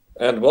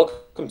And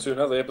welcome to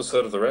another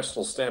episode of the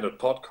Rational Standard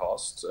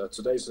podcast.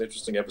 Today's an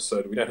interesting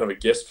episode. We don't have a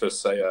guest per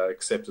se,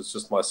 except it's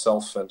just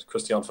myself and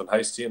Christian van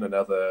Heesteen,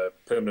 another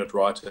permanent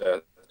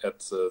writer at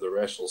the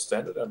Rational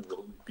Standard, and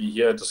we'll be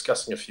here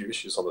discussing a few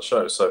issues on the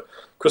show. So,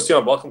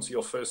 Christian, welcome to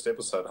your first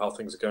episode. How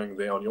things are going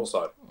there on your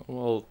side?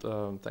 Well,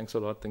 thanks a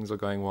lot. Things are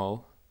going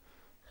well.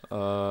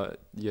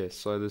 Yes,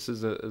 so this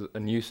is a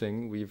new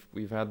thing.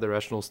 We've had the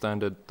Rational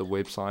Standard, the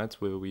website,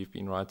 where we've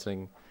been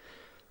writing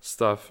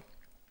stuff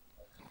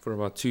for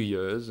about 2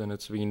 years, and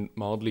it's been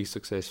mildly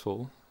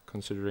successful,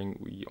 considering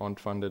we aren't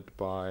funded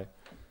by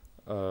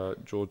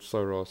George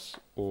Soros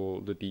or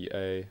the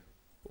DA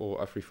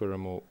or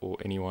AfriForum or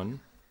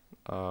anyone.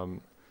 And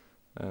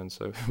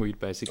so we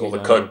basically All the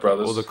Koch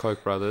brothers. All the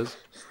Koch brothers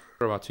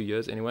for about 2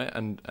 years anyway,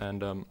 and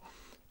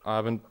I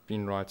haven't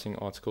been writing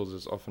articles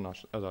as often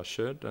as I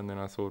should, and then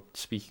I thought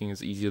speaking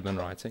is easier than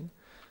writing,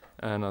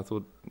 and I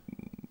thought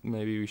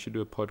maybe we should do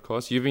a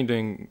podcast. You've been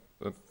doing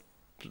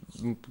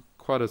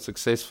quite a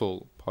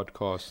successful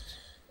podcast.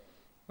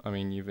 I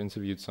mean, you've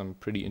interviewed some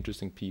pretty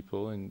interesting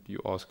people and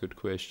you ask good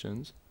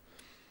questions.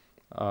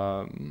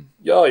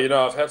 Yeah,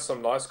 I've had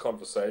some nice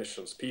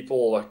conversations. A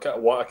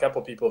couple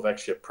of people have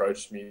actually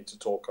approached me to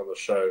talk on the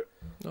show.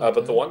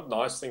 But the one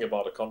nice thing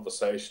about a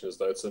conversation is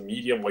that it's a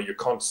medium where you're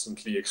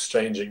constantly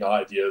exchanging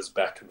ideas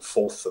back and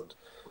forth, and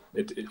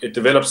it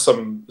develops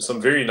some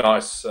very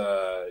nice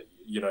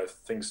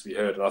things to be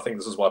heard. And I think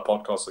this is why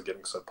podcasts are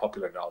getting so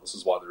popular now. This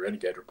is why the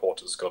Renegade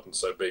Report has gotten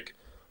so big.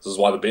 This is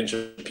why the Ben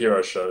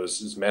Shapiro show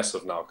is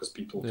massive now, because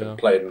people can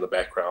play it in the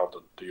background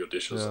and do your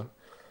dishes. Yeah.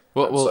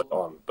 And so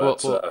on.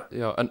 But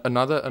and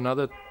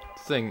another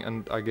thing,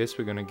 and I guess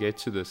we're going to get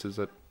to this, is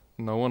that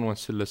no one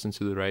wants to listen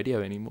to the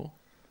radio anymore.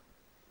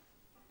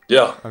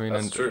 Yeah, I mean,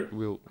 that's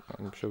true.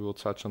 I'm sure we'll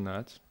touch on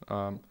that.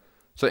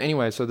 So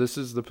anyway, this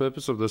is the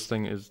purpose of this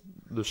thing. Is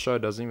the show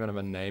doesn't even have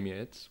a name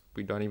yet.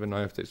 We don't even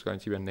know if there's going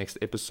to be a next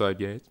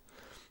episode yet.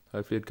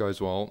 Hopefully it goes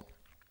well.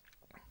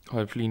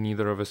 Hopefully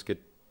neither of us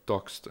get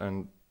doxxed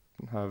and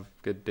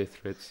get death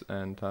threats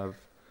and have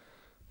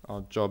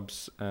our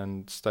jobs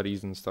and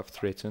studies and stuff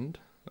threatened.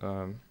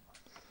 So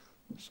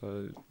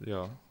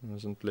yeah,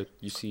 doesn't let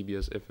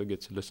Eusebius ever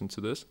get to listen to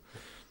this.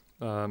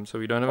 So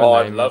we don't have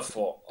a name.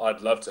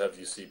 I'd love to have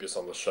Eusebius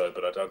on the show,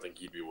 but I don't think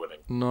he'd be willing.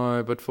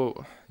 No, but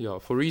for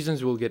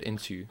reasons we'll get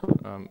into,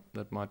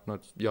 that might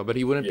not. Yeah, but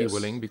he wouldn't be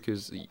willing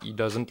because he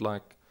doesn't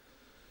like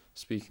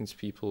speaking to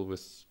people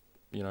with,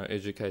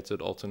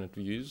 educated alternate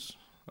views.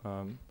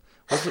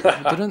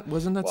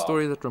 Wasn't that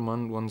story that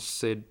Ramon once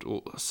said,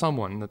 or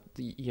someone, that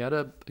he had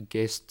a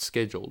guest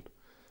scheduled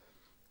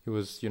who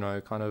was,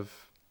 kind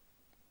of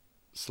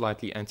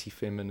slightly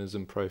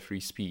anti-feminism, pro-free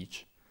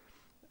speech,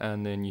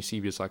 and then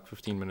Eusebius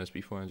 15 minutes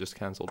before and just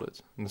cancelled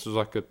it. And this was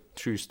a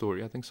true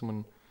story. I think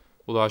someone,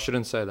 although I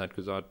shouldn't say that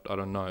because I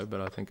don't know,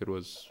 but I think it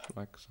was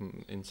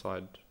some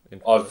inside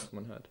info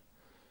someone had.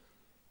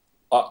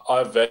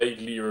 I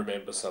vaguely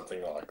remember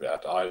something like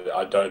that.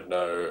 I don't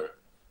know.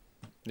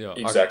 Yeah,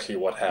 exactly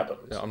what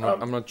happened. Yeah,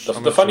 I'm not sure.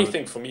 The funny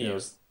thing for me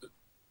is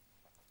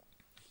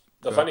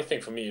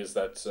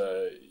that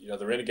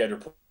the Renegade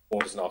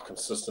Report is now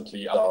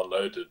consistently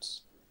out-downloading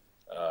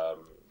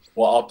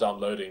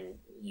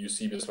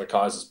Eusebius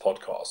McKaiser's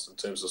podcast in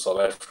terms of South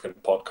African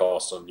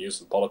podcasts on news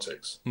and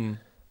politics.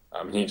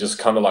 He just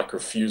kind of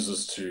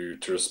refuses to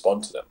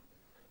respond to them.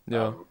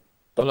 Yeah,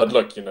 but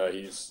look,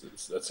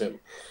 that's him.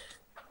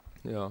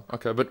 Yeah.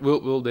 Okay, but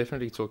we'll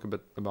definitely talk a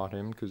bit about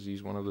him because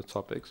he's one of the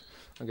topics.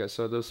 Okay,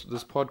 so this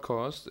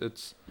podcast,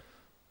 it's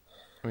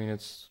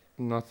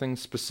nothing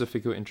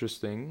specific or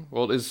interesting.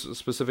 Well, it is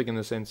specific in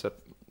the sense that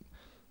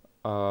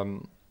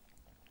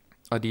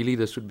ideally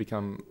this would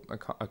become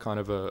a kind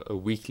of a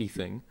weekly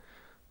thing,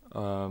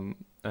 and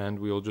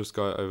we'll just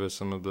go over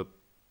some of the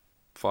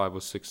 5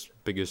 or 6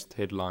 biggest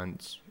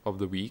headlines of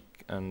the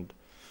week and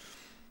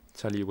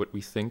tell you what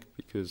we think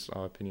because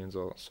our opinions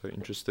are so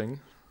interesting.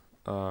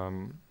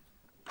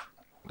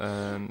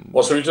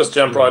 Should we just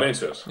jump right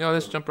into it? Yeah,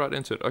 let's jump right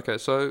into it. Okay,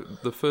 so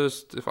the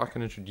first, if I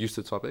can introduce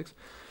the topics,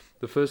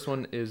 the first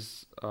one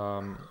is,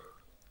 I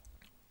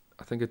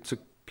think it took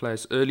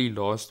place early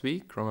last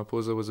week.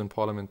 Ramaphosa was in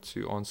Parliament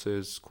to answer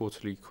his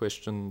quarterly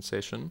question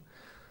session,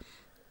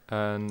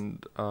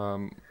 and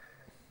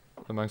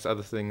amongst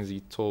other things, he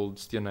told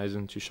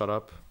Steenhuisen to shut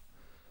up,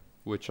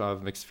 which I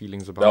have mixed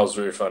feelings about. That was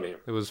very funny.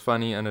 It was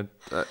funny, and it,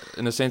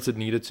 in a sense, it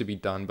needed to be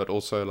done, but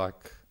also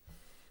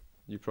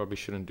you probably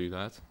shouldn't do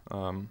that.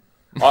 Can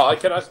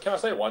I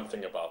say one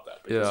thing about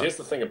that? Because here's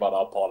the thing about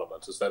our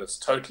parliament is that it's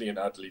totally and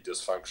utterly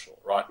dysfunctional,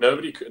 right?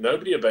 Nobody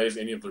obeys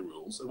any of the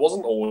rules. It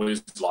wasn't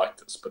always like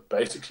this, but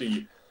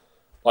basically,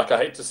 I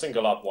hate to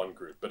single out one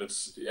group, but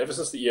it's ever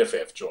since the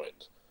EFF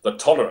joined, the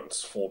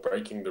tolerance for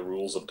breaking the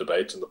rules of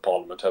debate in the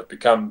parliament have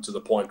become to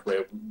the point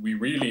where we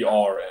really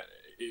are.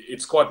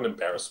 It's quite an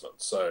embarrassment.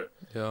 So,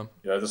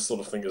 this sort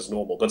of thing is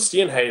normal. But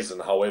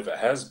Steenhuisen, however,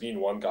 has been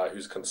one guy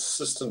who's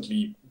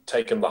consistently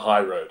taken the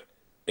high road,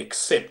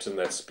 except in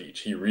that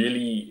speech. He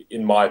really,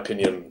 in my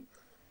opinion,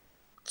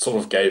 sort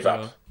of gave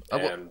up.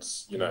 And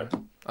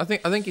I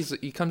think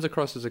he comes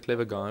across as a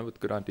clever guy with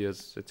good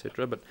ideas,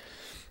 etc. But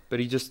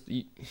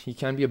he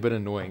can be a bit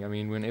annoying. I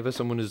mean, whenever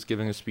someone is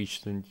giving a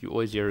speech, then you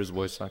always hear his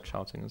voice like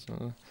shouting. It's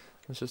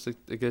just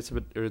it gets a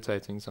bit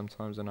irritating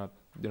sometimes, and I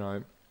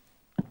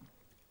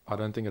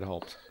don't think it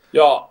helps.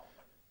 Yeah,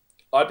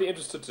 I'd be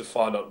interested to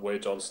find out where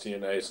John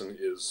Steenhuisen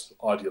is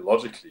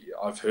ideologically.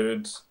 I've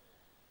heard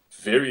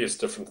various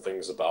different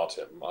things about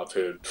him. I've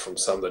heard from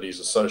some that he's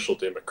a social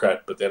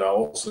democrat, but then I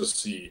also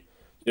see,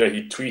 he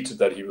tweeted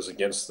that he was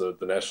against the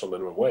national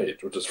minimum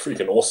wage, which is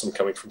freaking awesome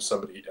coming from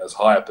somebody as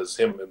high up as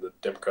him in the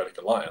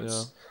Democratic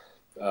Alliance.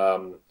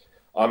 Yeah.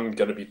 I'm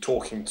going to be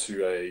talking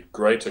to a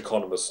great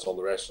economist on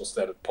the Rational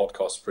Standard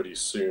podcast pretty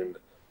soon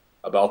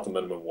about the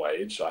minimum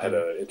wage. I had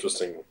an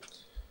interesting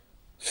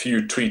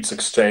few tweets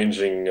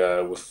exchanging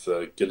with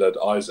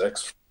Gilad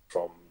Isaacs,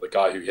 from the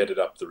guy who headed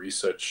up the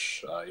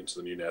research into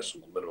the new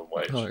national minimum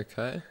wage. Oh,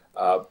 okay.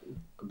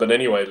 But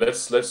anyway,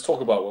 let's talk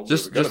about what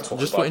we're going to talk about.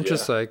 Just for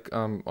interest's sake,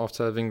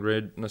 after having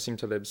read Nassim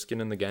Taleb's Skin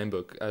in the Game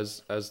book,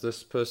 as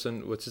this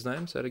person, what's his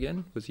name? Say it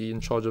again. Was he in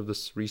charge of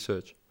this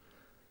research?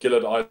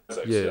 Gilad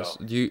Isaacs. Yes.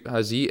 Yeah.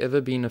 Has he ever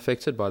been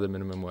affected by the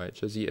minimum wage?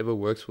 Has he ever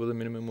worked for the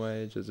minimum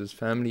wage? Has his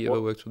family ever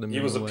worked for the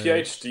minimum wage? He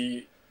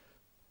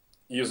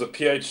was a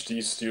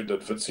PhD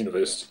student at Wits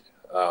University.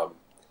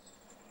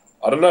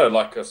 I don't know.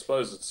 I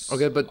suppose it's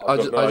okay, but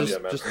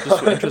just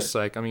for interest's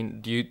sake, I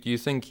mean, do you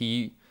think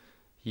he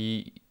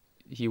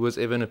was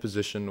ever in a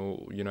position,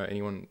 or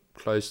anyone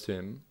close to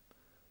him?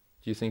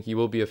 Do you think he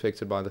will be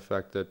affected by the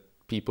fact that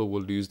people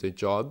will lose their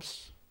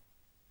jobs,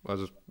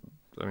 as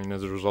a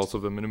result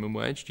of a minimum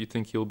wage? Do you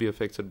think he'll be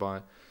affected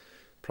by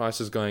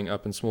prices going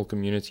up in small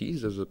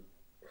communities as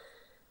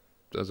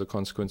a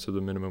consequence of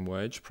the minimum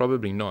wage?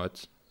 Probably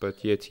not,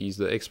 but yet he's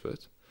the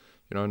expert.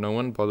 No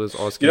one bothers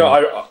asking.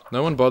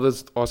 No one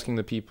bothers asking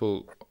the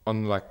people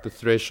on the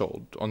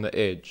threshold, on the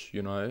edge.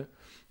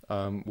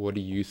 What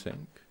do you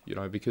think?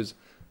 Because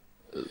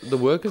the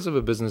workers of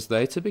a business,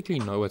 they typically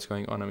know what's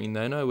going on. I mean,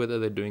 they know whether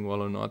they're doing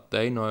well or not.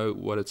 They know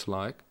what it's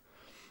like.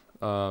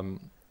 Whether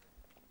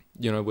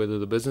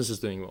the business is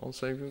doing well.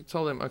 So if you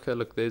tell them, okay,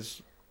 look,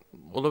 there's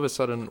all of a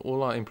sudden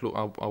all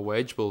our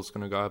wage bill is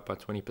going to go up by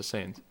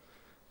 20%.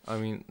 I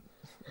mean,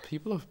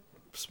 people are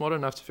smart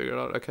enough to figure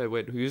out, okay,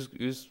 wait,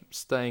 who's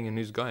staying and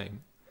who's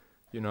going?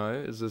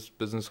 Is this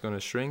business going to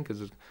shrink?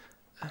 It's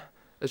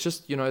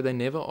just, they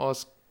never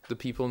ask the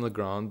people on the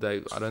ground.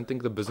 I don't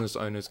think the business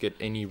owners get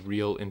any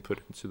real input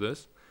into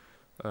this.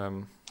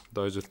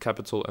 Those with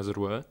capital, as it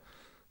were.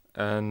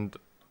 And,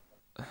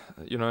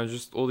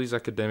 just all these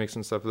academics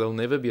and stuff, they'll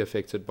never be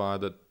affected by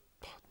the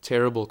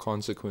terrible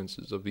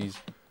consequences of these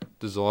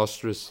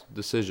disastrous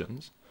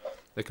decisions,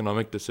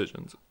 economic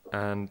decisions.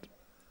 And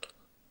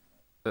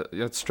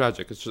it's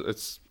tragic.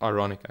 It's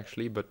ironic,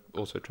 actually, but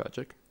also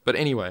tragic. But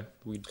anyway,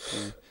 we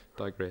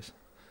digress.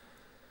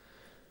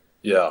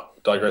 Yeah,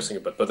 digressing a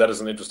bit, but that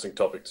is an interesting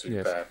topic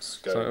to perhaps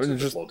go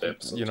into more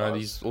depth.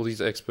 All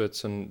these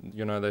experts, and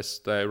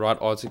they write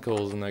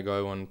articles and they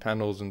go on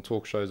panels and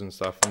talk shows and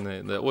stuff, and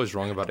they're always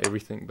wrong about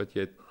everything, but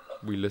yet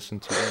we listen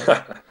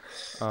to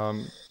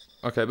them.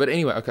 Okay, but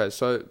anyway,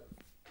 so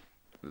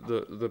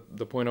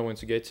the point I want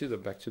to get to,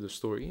 back to the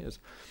story, is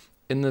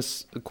in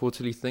this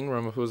quarterly thing,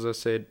 Ramaphosa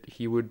said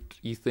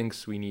he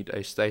thinks we need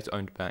a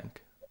state-owned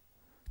bank,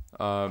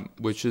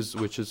 which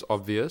is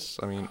obvious.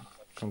 I mean,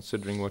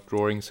 considering what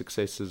roaring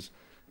successes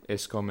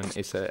Eskom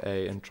and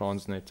SAA and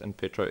Transnet and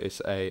Petro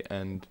SA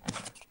and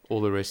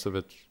all the rest of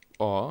it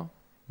are,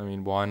 I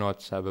mean, why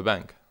not have a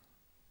bank?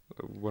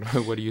 What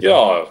do you think?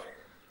 Yeah.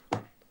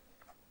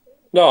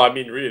 No, I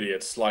mean, really,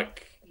 it's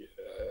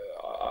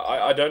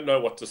I don't know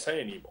what to say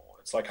anymore.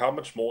 It's how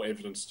much more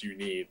evidence do you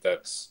need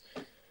that's...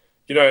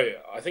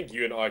 I think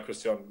you and I,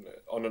 Christian,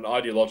 on an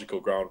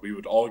ideological ground, we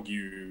would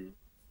argue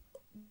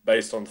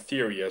based on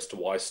theory as to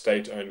why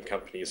state-owned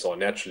companies are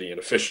naturally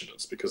inefficient.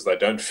 It's because they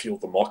don't feel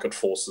the market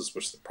forces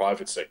which the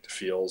private sector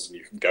feels, and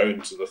you can go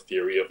into the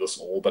theory of this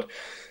all. But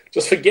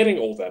just forgetting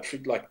all that,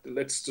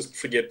 let's just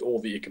forget all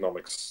the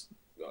economics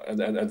and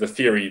the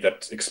theory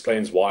that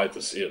explains why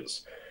this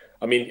is.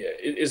 I mean,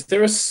 is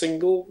there a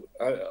single...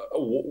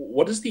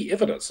 what is the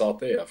evidence out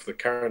there for the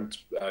current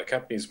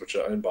companies which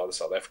are owned by the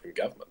South African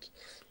government?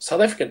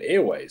 South African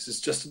Airways is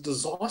just a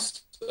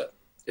disaster.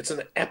 It's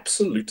an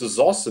absolute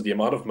disaster, the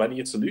amount of money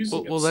it's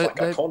losing.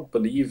 I can't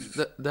believe...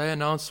 They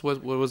announced,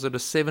 what was it, a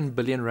 7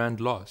 billion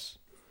rand loss?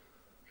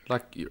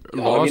 Last year,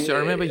 I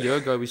remember a year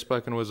ago we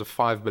spoke and it was a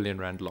 5 billion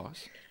rand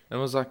loss. It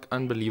was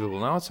unbelievable.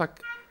 Now it's at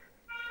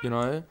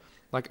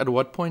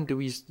what point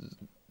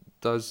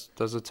does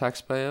a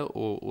taxpayer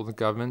or the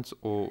government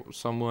or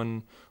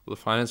someone, or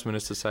the finance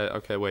minister say,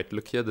 okay, wait,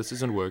 look here, this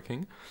isn't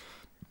working.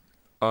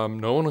 No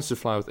one wants to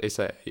fly with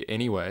SAA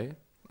anyway.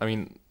 I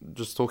mean,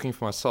 just talking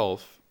for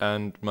myself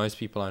and most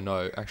people I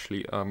know,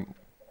 actually,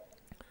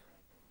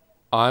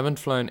 I haven't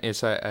flown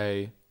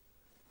SAA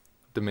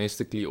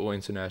domestically or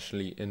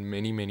internationally in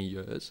many, many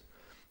years.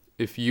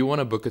 If you want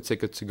to book a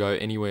ticket to go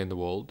anywhere in the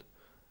world,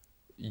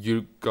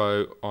 you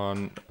go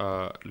on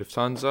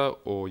Lufthansa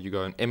or you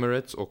go on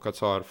Emirates or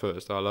Qatar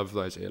first. I love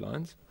those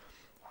airlines.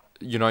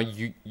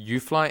 you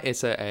fly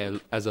SAA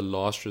as a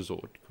last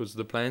resort because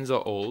the planes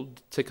are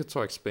old, tickets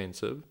are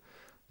expensive,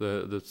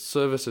 the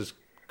service is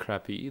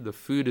crappy, the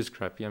food is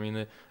crappy. I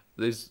mean,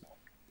 there's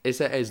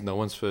SAA is no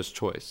one's first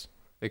choice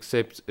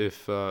except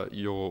if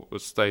you're a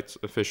state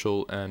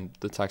official and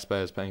the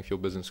taxpayer is paying for your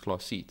business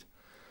class seat.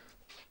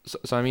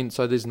 So I mean,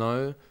 so there's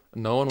no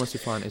one wants to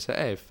fly an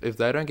SAA. If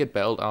they don't get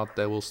bailed out,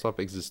 they will stop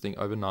existing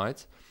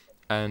overnight,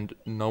 and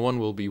no one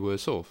will be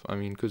worse off. I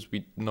mean, because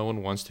no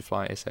one wants to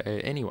fly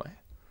SAA anyway.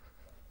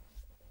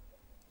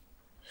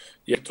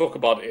 Yeah, talk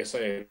about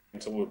SAA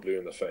until we're blue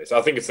in the face.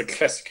 I think it's a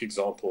classic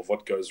example of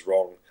what goes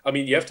wrong. I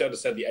mean, you have to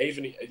understand the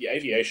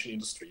aviation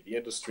industry, the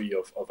industry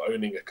of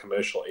owning a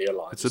commercial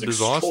airline. It's a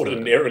disaster.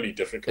 Extraordinarily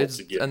difficult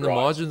to get and the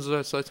margins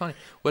are so tiny.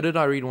 What did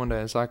I read one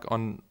day? It's like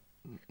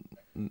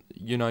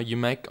you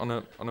make on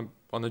a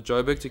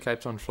Joburg to Cape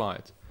Town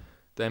flight,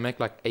 they make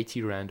like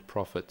 80 Rand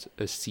profit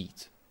a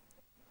seat.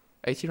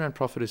 80 Rand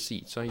profit a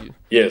seat. So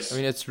yes, I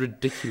mean it's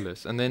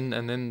ridiculous. And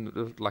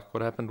then like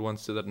what happened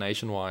once to that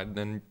Nationwide,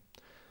 then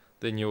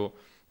your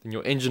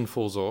engine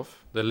falls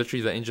off. The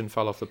engine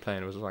fell off the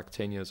plane. It was like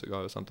 10 years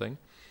ago or something,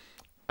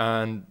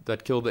 and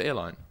that killed the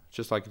airline.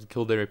 Just like it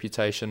killed their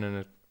reputation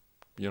and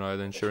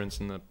the insurance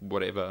and the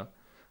whatever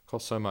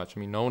cost so much. I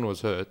mean, no one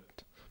was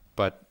hurt,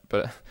 but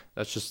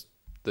that's just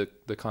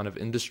the kind of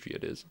industry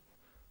it is.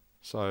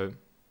 So,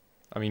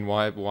 I mean,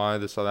 why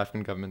the South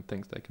African government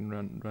thinks they can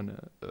run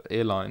an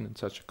airline in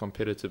such a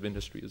competitive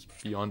industry is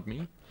beyond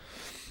me.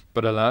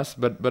 But alas,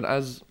 but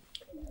as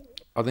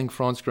I think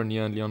Frans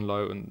Cronje and Leon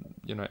Louw and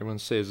everyone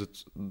says,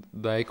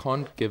 they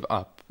can't give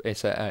up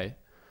SAA,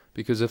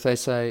 because if they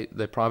say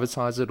they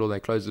privatize it or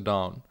they close it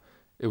down,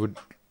 it would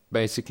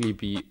basically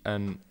be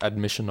an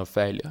admission of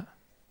failure.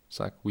 It's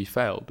like, we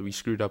failed, we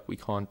screwed up, we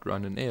can't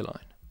run an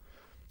airline.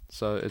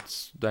 So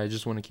they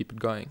just want to keep it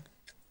going.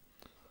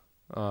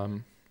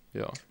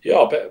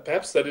 Yeah,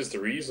 perhaps that is the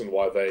reason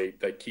why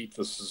they keep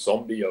this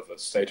zombie of a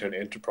state-owned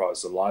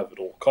enterprise alive at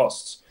all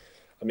costs.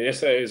 I mean,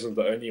 SAA isn't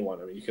the only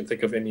one. I mean, you can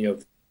think of any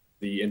of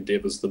the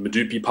endeavors. The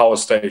Medupi Power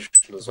Station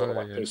is one of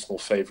my personal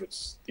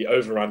favorites. The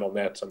overrun on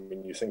that, I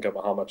mean, you think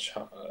about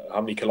how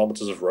many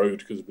kilometers of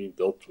road could have been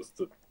built with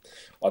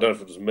I don't know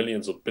if it was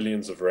millions or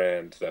billions of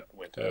rand that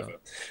went over.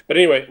 But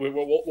anyway,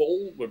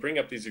 we'll bring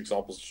up these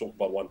examples to talk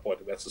about one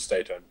point, and that's a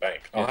state-owned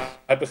bank. Now,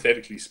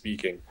 hypothetically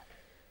speaking,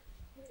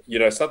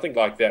 something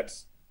like that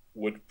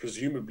would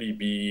presumably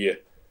be,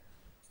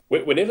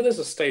 whenever there's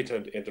a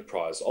state-owned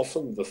enterprise,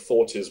 often the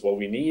thought is, well,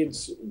 we need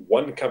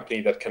one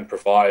company that can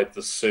provide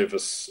the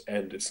service,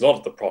 and it's not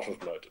at the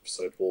profit motive,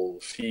 so it will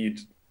feed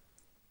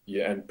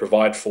and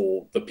provide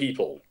for the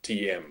people,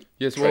 TM.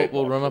 Yes, well,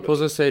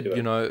 Ramaphosa said,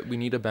 we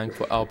need a bank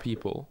for our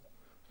people.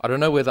 I don't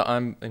know whether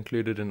I'm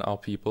included in our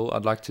people.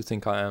 I'd like to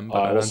think I am.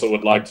 But I also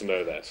would like to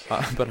know that.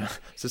 But I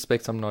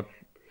suspect I'm not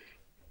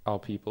our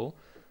people.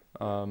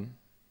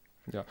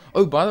 Yeah.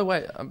 Oh, by the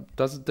way,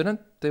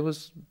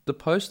 the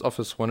post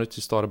office wanted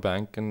to start a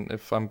bank, and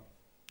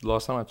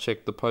last time I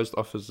checked, the post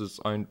office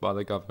is owned by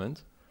the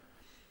government.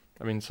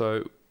 I mean,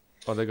 so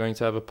are they going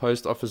to have a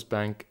post office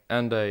bank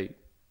and a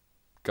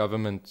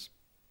government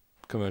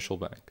commercial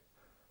bank?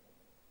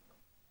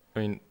 I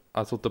mean,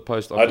 I thought the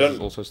post office is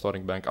also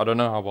starting bank. I don't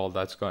know how well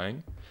that's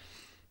going.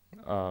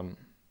 So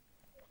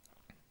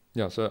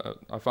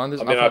I find this.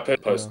 I mean, I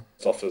bet post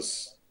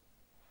office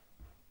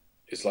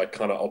is like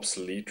kind of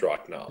obsolete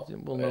right now. Yeah,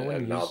 well,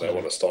 and now they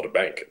want to start a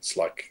bank. It's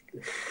like,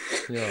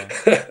 yeah,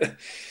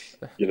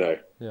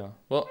 Yeah.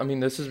 Well, I mean,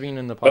 this has been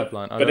in the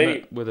pipeline. I don't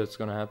know whether it's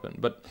going to happen.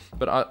 But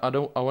I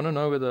want to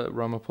know whether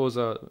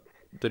Ramaphosa,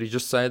 did he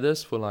just say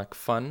this for like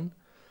fun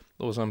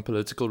or some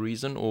political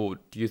reason, or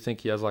do you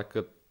think he has like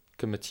a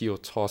committee or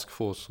task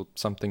force or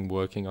something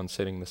working on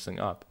setting this thing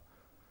up?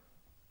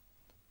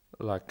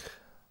 Like,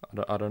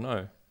 I don't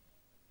know.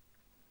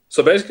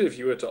 So basically, if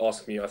you were to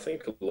ask me, I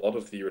think a lot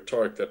of the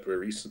rhetoric that we're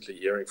recently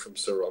hearing from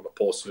Cyril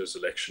Ramaphosa is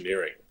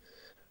electioneering.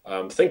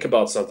 Think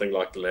about something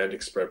like the land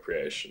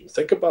expropriation.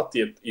 Think about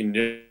the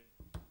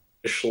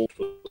initial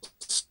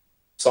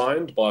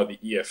signed by the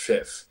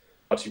EFF,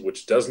 party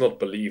which does not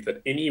believe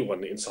that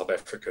anyone in South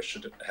Africa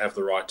should have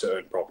the right to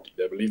own property.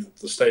 They believe that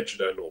the state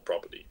should own all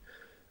property.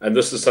 And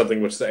this is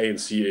something which the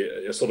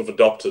ANC has sort of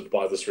adopted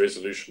by this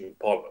resolution in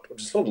Parliament,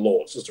 which is not a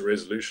law, it's just a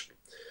resolution.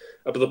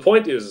 But the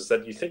point is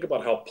that you think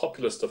about how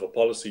populist of a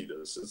policy it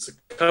is. It's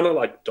kind of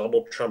like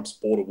Donald Trump's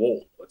border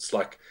wall. It's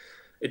like,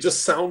 it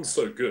just sounds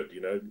so good,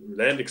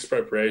 land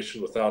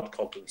expropriation without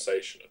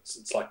compensation.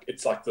 It's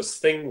like this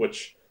thing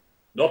which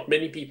not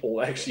many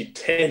people actually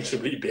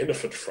tangibly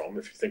benefit from.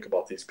 If you think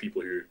about these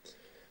people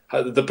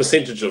the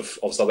percentage of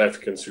South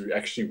Africans who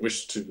actually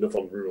wish to live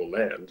on rural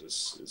land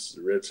is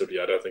relatively,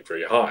 I don't think,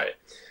 very high.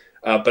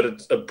 But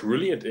it's a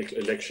brilliant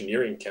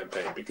electioneering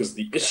campaign because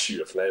the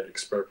issue of land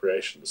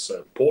expropriation is so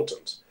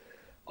important.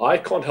 I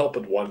can't help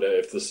but wonder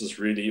if this is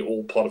really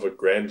all part of a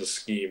grander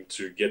scheme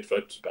to get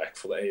votes back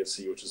for the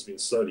ANC, which has been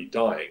slowly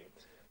dying.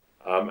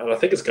 And I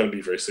think it's going to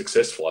be very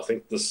successful. I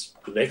think the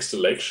next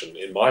election,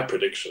 in my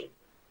prediction,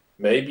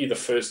 may be the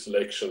first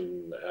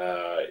election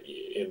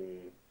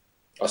in,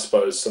 I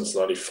suppose, since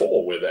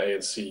 '94, where the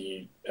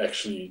ANC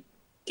actually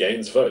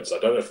gains votes. I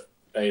don't know if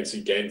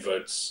ANC gained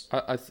votes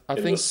I in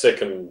the think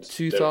second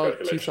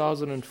Democratic election.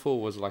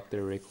 2004 was like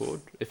their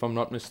record, if I'm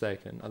not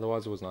mistaken.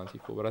 Otherwise, it was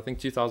 94. But I think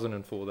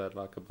 2004 they had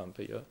like a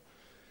bumper year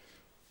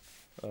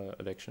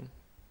election.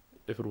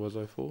 If it was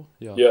 '04,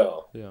 yeah, Yeah.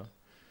 yeah.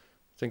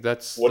 I think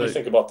that's. What do you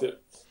think about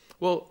it?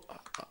 Well,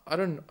 I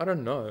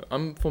don't know.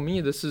 For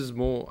me, this is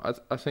more.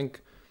 I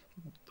think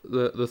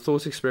the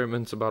thought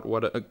experiments about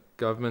what a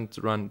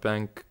government-run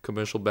bank,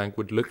 commercial bank,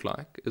 would look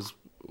like is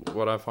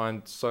what I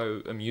find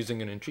so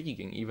amusing and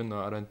intriguing. Even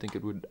though I don't think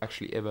it would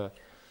actually ever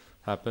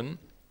happen.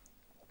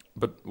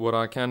 But what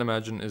I can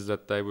imagine is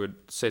that they would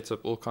set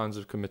up all kinds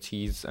of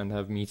committees and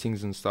have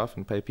meetings and stuff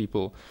and pay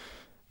people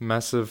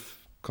massive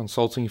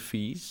consulting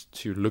fees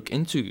to look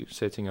into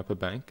setting up a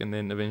bank, and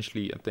then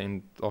eventually at the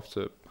end,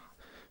 after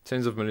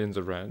tens of millions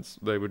of rands,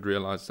 they would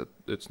realize that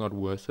it's not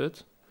worth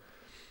it.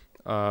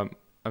 I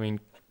mean,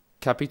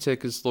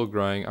 Capitec is still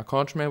growing. I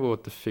can't remember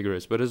what the figure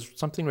is, but it's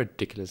something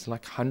ridiculous,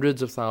 like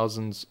hundreds of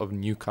thousands of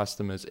new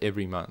customers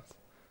every month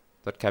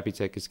that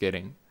Capitec is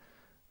getting.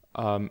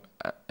 And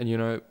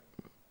I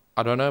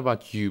don't know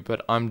about you,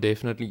 but I'm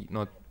definitely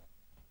not,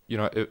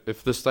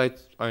 if the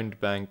state-owned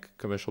bank,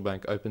 commercial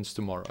bank, opens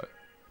tomorrow,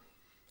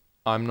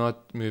 I'm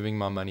not moving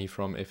my money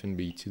from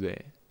FNB to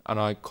there. And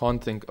I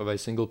can't think of a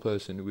single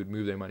person who would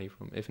move their money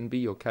from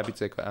FNB or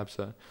Capitec or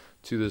Absa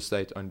to the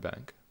state-owned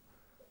bank.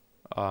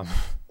 I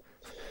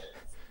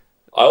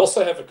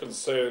also have a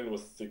concern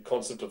with the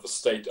concept of a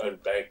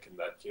state-owned bank, in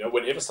that,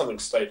 whenever something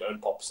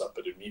state-owned pops up,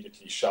 it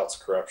immediately shouts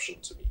corruption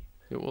to me.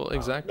 Yeah, well,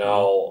 exactly.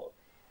 Now,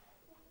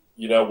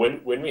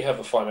 when we have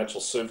a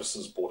financial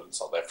services board in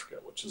South Africa,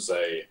 which is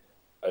a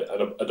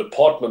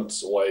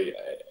department or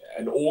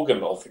an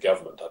organ of the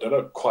government. I don't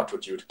know quite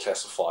what you would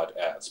classify it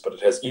as, but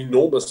it has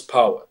enormous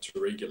power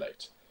to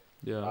regulate.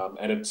 Yeah.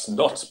 And it's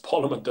not,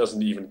 Parliament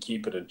doesn't even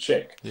keep it in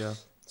check. Yeah.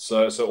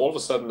 So all of a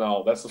sudden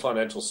now, that's the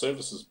Financial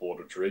Services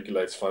Board, which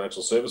regulates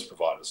financial service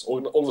providers. All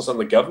of a sudden,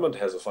 the government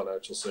has a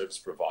financial service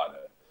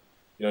provider.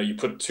 You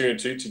put two and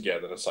two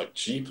together, and it's like,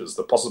 jeepers,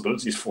 the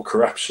possibilities for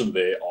corruption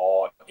there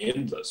are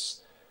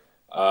endless.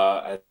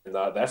 And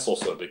that's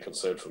also a big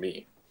concern for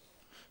me.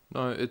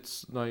 No,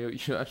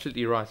 you're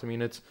absolutely right. I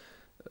mean, it's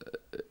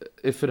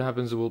if it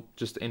happens, it will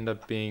just end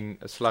up being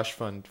a slush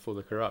fund for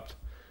the corrupt.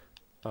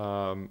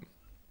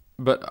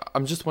 But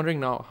I'm just wondering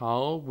now,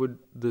 how would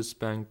this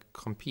bank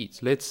compete?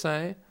 Let's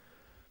say,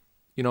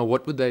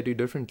 what would they do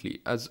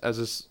differently? As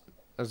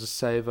a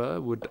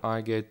saver, would I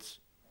get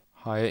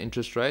higher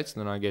interest rates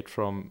than I get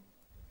from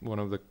one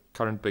of the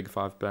current big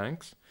five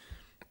banks?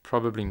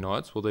 Probably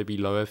not. Will there be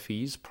lower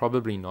fees?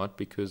 Probably not,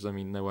 because they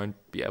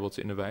won't be able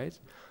to innovate.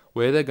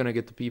 Where they're going to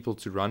get the people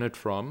to run it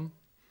from?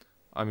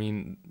 I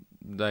mean,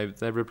 they've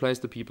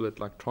replaced the people at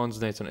like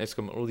Transnet and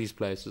Eskom, all these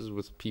places,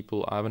 with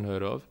people I haven't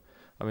heard of.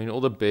 I mean,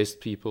 all the best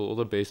people, all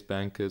the best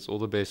bankers, all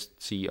the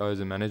best CEOs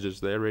and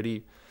managers, they're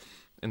already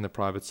in the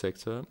private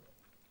sector.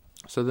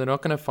 So they're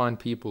not going to find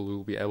people who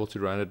will be able to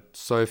run it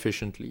so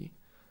efficiently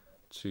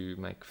to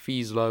make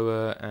fees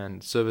lower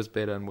and service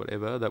better and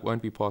whatever. That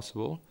won't be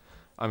possible.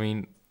 I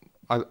mean,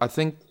 I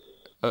think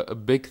a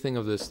big thing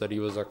of this that he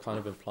was kind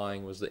of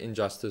implying was the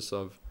injustice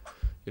of,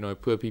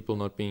 poor people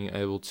not being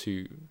able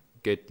to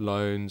get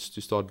loans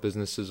to start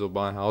businesses or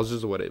buy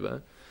houses or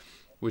whatever,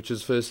 which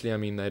is firstly,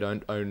 they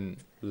don't own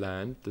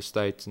land. The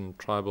state and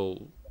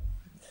tribal,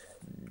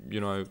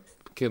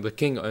 the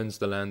king owns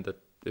the land that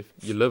if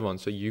you live on,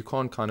 so you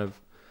can't kind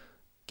of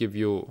give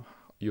your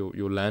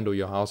land or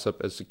your house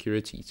up as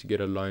security to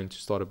get a loan to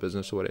start a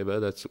business or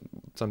whatever. That's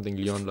something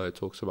Leon Lowe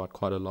talks about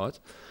quite a lot.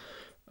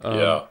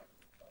 Yeah.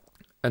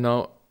 And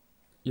now,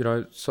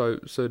 so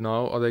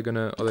now are they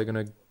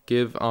gonna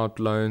give out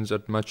loans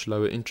at much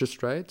lower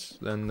interest rates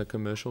than the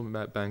commercial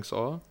banks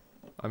are?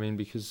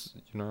 Because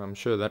I'm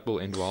sure that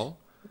will end well.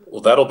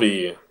 That'll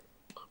be.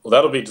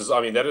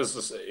 That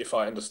is, if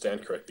I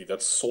understand correctly,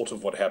 that's sort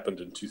of what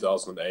happened in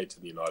 2008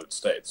 in the United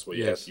States, where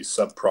you had these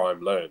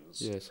subprime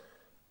loans. Yes.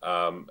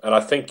 And I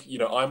think,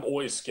 I'm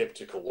always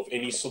skeptical of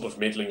any sort of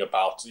meddling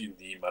about in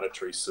the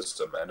monetary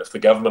system. And if the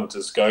government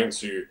is going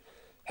to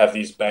have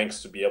these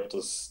banks to be able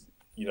to,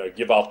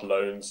 give out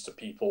loans to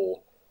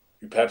people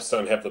who perhaps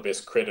don't have the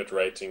best credit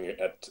rating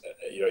at,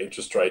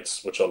 interest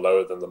rates which are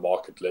lower than the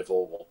market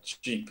level, well,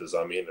 cheapers.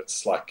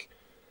 It's like,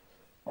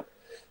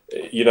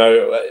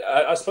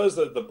 I suppose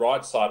that the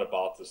bright side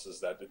about this is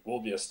that it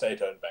will be a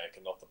state-owned bank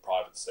and not the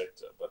private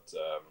sector. But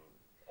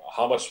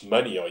how much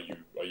money are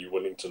you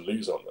willing to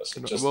lose on this?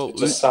 It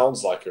just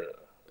sounds like a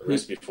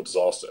recipe for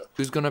disaster.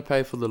 Who's going to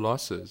pay for the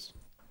losses?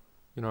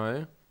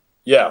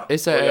 Yeah.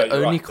 SA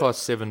only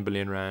costs 7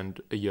 billion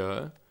rand a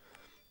year.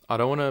 I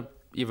don't want to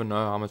even know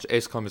how much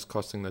Eskom is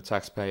costing the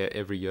taxpayer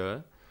every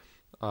year.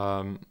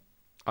 I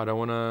don't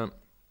want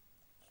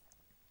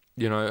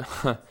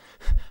to,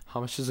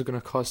 how much is it going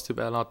to cost to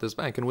bail out this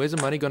bank? And where's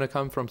the money going to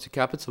come from to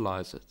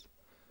capitalize it?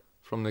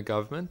 From the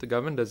government? The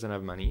government doesn't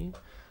have money.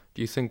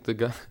 Do you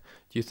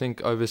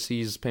think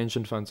overseas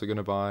pension funds are going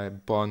to buy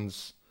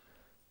bonds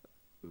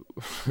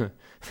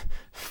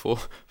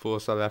for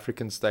South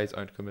African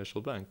state-owned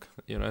commercial bank.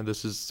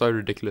 This is so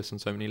ridiculous on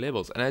so many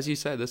levels. And as you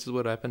say, this is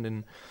what happened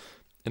in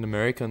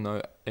America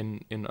in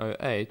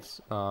 '08.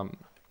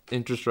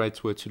 Interest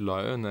rates were too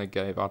low, and they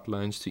gave out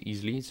loans too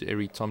easily to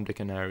every Tom, Dick,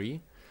 and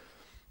Harry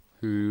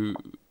who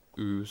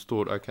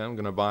thought, okay, I'm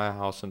going to buy a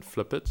house and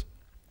flip it.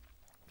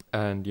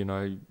 And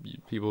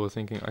people were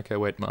thinking, okay,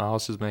 wait, my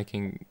house is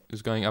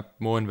going up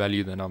more in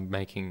value than I'm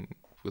making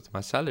with my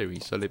salary,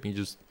 so let me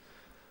just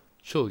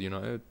chill.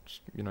 You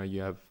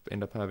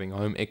end up having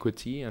home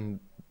equity, and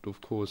of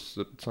course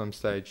at some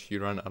stage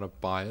you run out of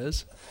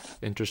buyers,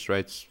 interest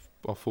rates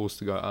are forced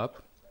to go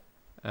up,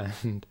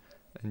 and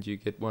you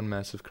get one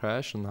massive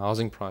crash and the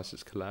housing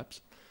prices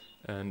collapse,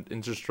 and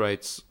interest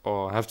rates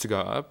have to go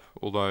up,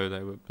 although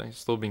they're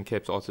still being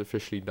kept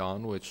artificially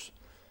down, which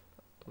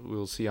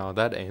we'll see how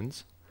that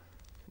ends.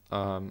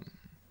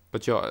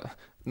 But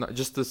no,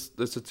 just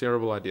this a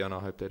terrible idea, and I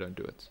hope they don't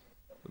do it.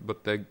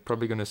 But they're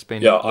probably going to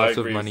spend lots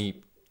of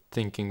money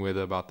thinking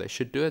whether they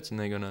should do it, and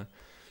they're going to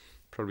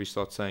probably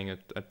start saying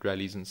it at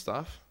rallies and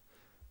stuff.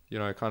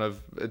 Kind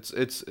of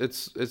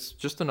it's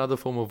just another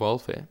form of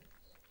welfare.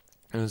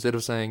 And instead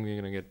of saying we're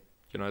going to get,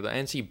 the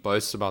ANC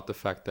boasts about the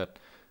fact that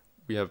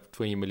we have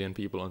 20 million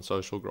people on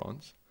social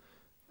grants,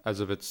 as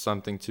if it's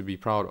something to be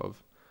proud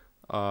of.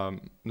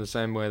 The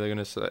same way they're going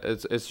to say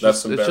it's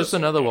just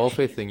another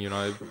welfare thing,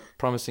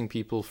 promising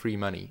people free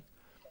money,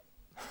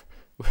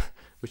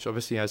 which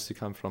obviously has to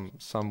come from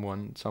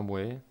someone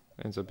somewhere.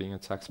 Ends up being a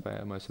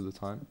taxpayer most of the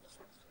time.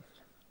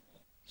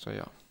 So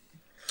yeah.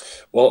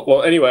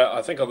 Well. Anyway,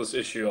 I think on this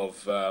issue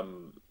of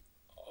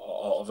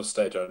a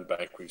state-owned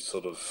bank, we've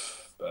sort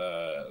of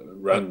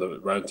ran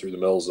through the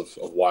mills of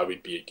why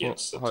we'd be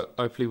against it.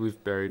 Hopefully,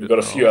 we've buried it. We've got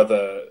a few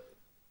other.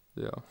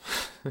 Yeah.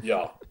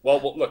 Yeah.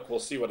 Well, look, we'll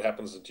see what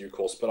happens in due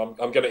course. But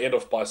I'm going to end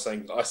off by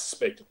saying that I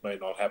suspect it may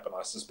not happen.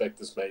 I suspect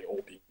this may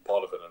all be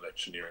part of an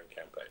electioneering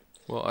campaign.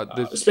 Well,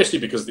 especially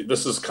because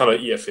this is kind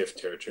of EFF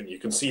territory, and you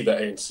can see the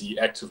ANC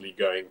actively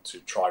going to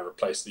try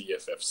replace the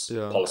EFF's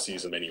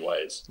policies in many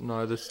ways.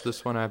 No,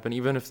 this won't happen.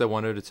 Even if they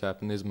wanted it to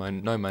happen, there's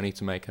no money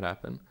to make it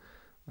happen.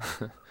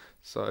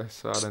 so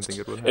I don't think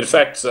it would happen. In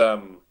fact,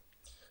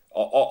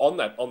 on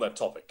that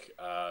topic,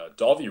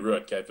 Davy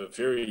Ruitt gave a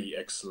very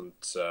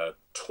excellent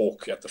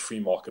talk at the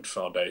Free Market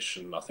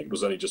Foundation. I think it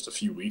was only just a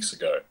few weeks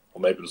ago,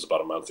 or maybe it was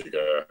about a month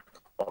ago.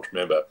 I can't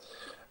remember.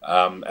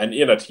 And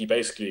in it, he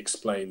basically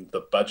explained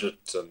the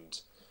budget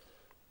and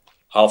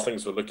how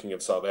things were looking in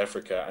South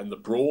Africa. And the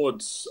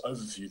broad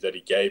overview that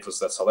he gave was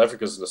that South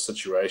Africa is in a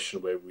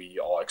situation where we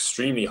are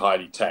extremely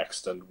highly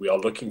taxed, and we are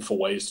looking for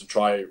ways to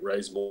try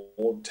raise more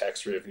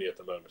tax revenue at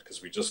the moment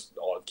because we just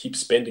keep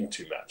spending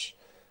too much.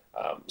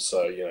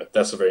 So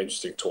that's a very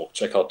interesting talk.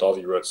 Check out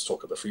Davy Ruitt's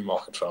talk at the Free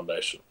Market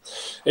Foundation.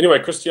 Anyway,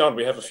 Christian,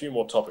 we have a few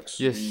more topics.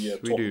 Yes,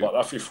 we talk about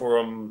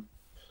AfriForum.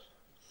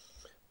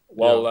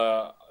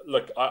 Well,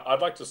 look,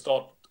 I'd like to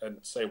start and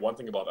say one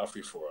thing about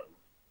AfriForum.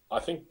 I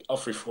think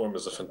AfriForum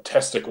is a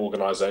fantastic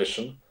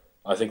organization.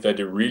 I think they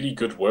do really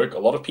good work. A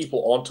lot of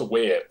people aren't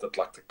aware that,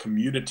 like, the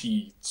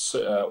community,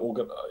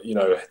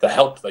 the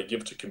help they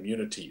give to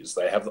communities.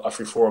 They have the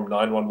AfriForum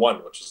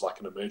 911, which is like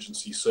an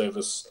emergency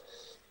service.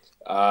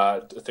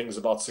 Things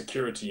about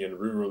security in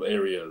rural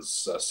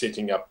areas,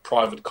 setting up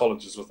private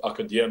colleges with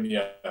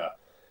academia,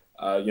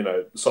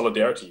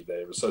 solidarity.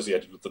 They're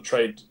associated with the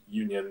trade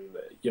union.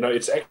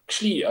 It's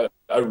actually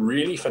a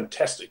really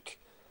fantastic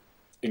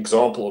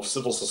example of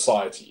civil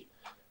society.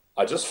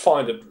 I just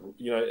find it,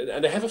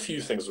 and they have a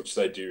few things which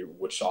they do,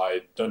 which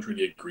I don't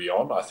really agree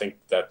on. I think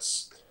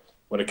that's,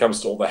 when it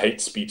comes to all the hate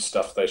speech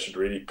stuff, they should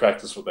really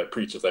practice what they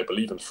preach. If they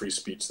believe in free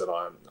speech, then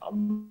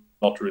I'm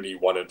not really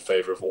one in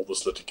favor of all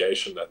this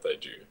litigation that they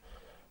do.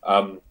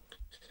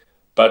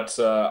 But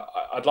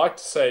I'd like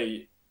to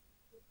say,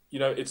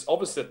 it's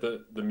obvious that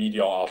the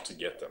media are out to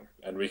get them,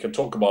 and we can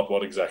talk about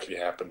what exactly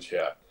happened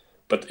here.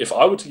 But if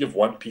I were to give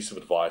one piece of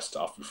advice to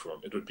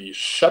AfriForum, it would be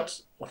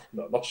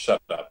not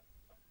shut up,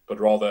 but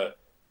rather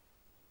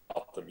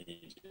out the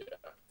media.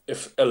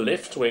 If a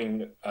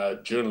left-wing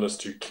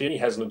journalist who clearly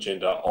has an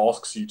agenda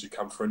asks you to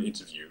come for an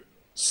interview,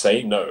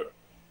 say no.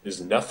 There's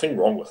nothing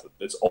wrong with it.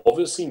 It's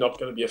obviously not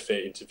going to be a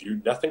fair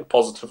interview. Nothing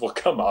positive will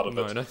come out of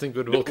it. No, nothing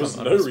good will come out of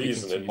it. There's no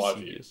reason, in my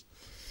view,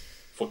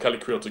 for Kelly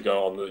Creel to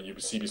go on the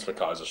UBC's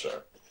Kaiser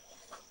show.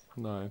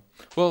 No.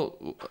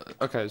 Well,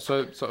 okay,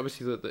 so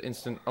obviously the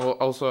incident...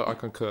 Also, I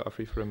concur,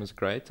 AfriForum is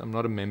great. I'm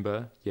not a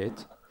member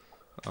yet.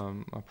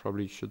 I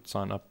probably should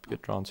sign up,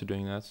 get around to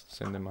doing that,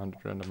 send them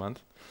 100 Rand a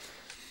month.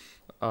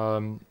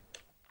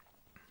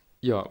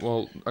 Yeah,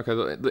 well, okay,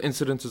 the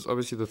incident is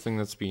obviously the thing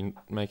that's been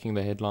making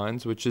the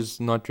headlines, which is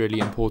not really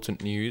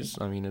important news.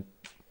 I mean,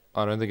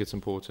 I don't think it's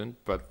important,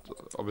 but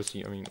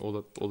obviously, I mean, all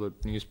the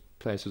news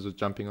places are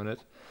jumping on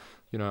it.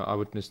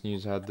 Eyewitness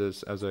News had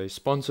this as a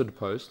sponsored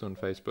post on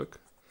Facebook.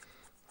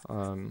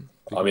 I mean,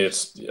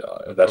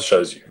 that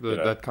shows you.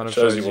 That kind of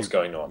shows you what's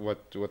going on.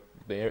 What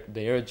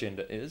their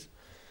agenda is.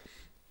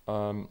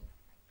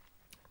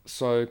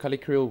 So Kali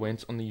Creel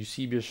went on the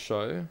Eusebius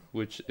show,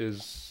 which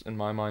is, in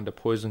my mind, a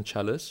poison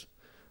chalice.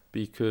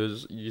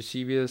 because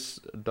Eusebius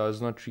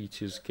does not treat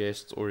his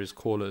guests or his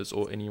callers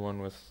or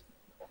anyone with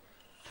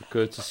the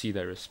courtesy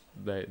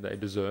they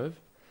deserve.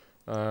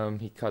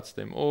 He cuts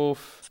them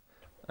off,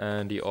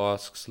 and he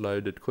asks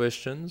loaded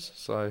questions.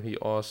 So he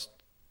asked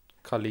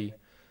Cully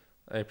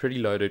a pretty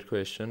loaded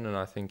question, and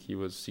I think he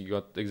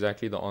got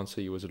exactly the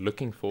answer he was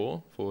looking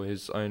for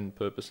his own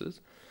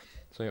purposes.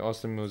 So he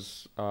asked him,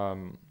 was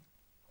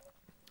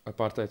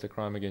apartheid a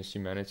crime against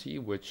humanity,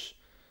 which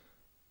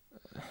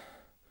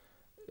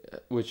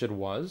it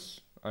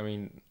was. I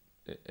mean,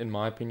 in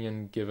my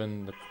opinion,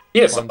 given the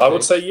yes, context, I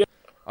would say yes.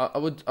 I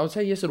would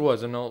say yes, it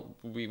was, and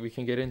we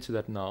can get into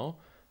that now.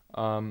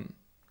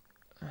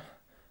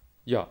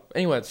 Yeah.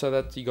 Anyway, so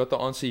that he got the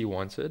answer he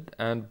wanted,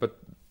 but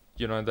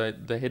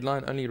the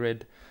headline only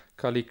read,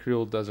 Kali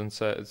Kriel doesn't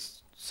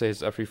says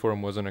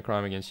AfriForum wasn't a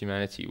crime against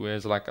humanity,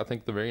 whereas I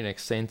think the very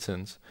next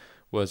sentence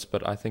was,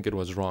 but I think it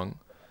was wrong.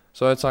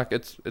 So it's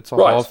it's a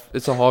right.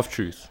 half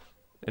truth,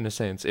 in a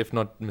sense, if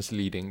not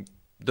misleading,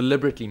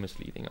 deliberately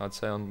misleading, I'd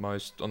say, on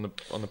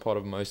the part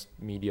of most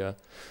media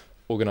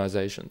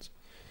organizations.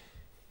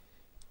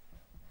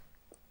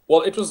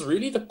 Well, it was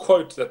really the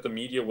quote that the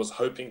media was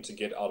hoping to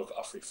get out of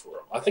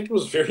AfriForum. I think it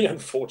was very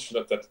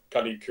unfortunate that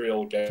Kali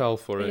Kriel fell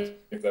for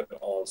it. That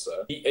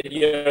answer.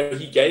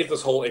 He gave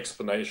this whole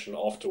explanation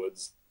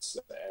afterwards,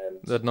 and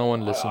that no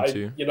one listened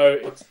to.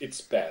 It's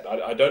bad.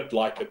 I don't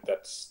like it.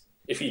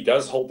 If he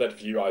does hold that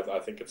view, I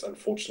think it's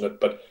unfortunate.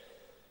 But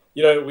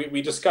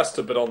we discussed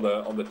a bit on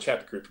the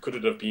chat group. Could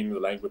it have been the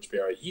language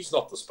barrier? He's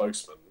not the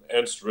spokesman.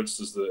 Ernst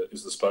Ritz is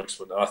the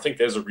spokesman, and I think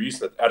there's a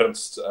reason that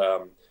Ernst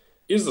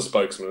is the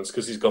spokesman. It's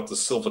because he's got the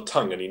silver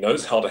tongue and he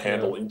knows how to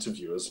handle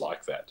interviewers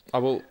like that. I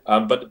will.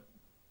 But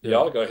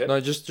go ahead. No,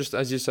 just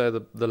as you say,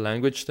 the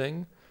language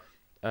thing,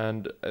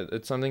 and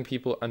it's something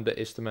people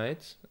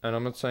underestimate. And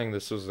I'm not saying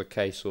this was the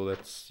case or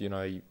that's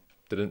you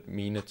didn't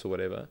mean it or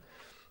whatever.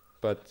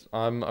 But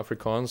I'm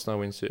Afrikaans and I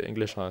went to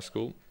English high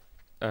school,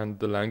 and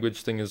the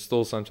language thing is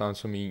still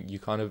sometimes for me. You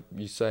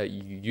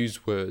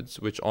use words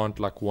which aren't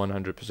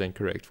 100%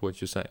 correct for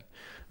what you're saying,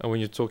 and when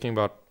you're talking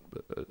about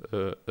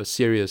a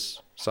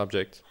serious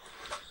subject,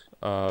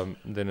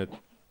 then it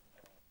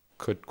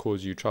could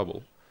cause you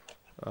trouble.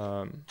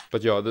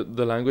 But yeah,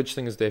 the language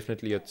thing is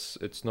definitely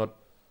it's not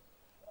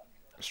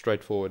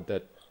straightforward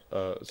that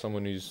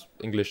someone who's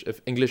English,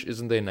 if English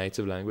isn't their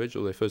native language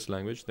or their first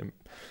language, then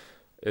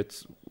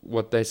it's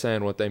what they say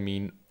and what they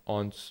mean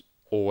aren't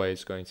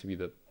always going to be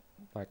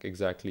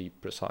exactly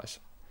precise.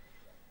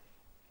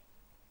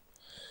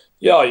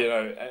 Yeah,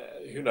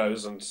 who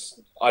knows? And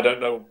I don't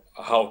know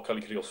how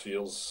Kali Kriel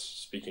feels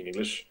speaking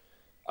English.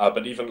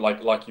 But even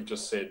like you've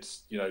just said,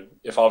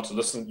 if I were to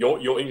listen,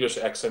 your English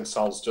accent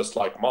sounds just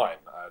like mine.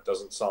 It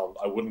doesn't sound.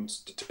 I wouldn't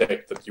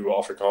detect that you were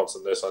Afrikaans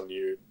unless I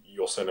knew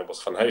your surname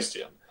was Van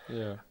Heestian.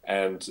 Yeah.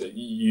 And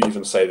you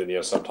even say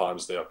that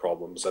sometimes there are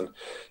problems, and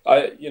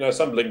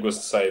some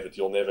linguists say that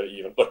you'll never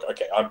even look.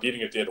 Okay, I'm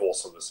beating a dead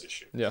horse on this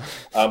issue. Yeah.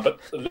 But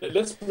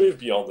let's move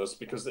beyond this,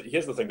 because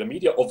here's the thing: the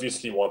media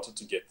obviously wanted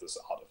to get this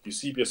out of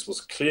Eusebius.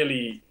 Was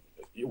clearly.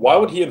 Why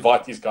would he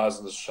invite these guys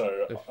on the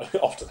show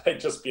after they'd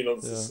just been on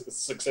a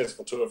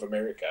successful tour of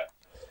America?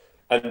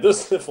 And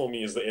this, for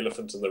me, is the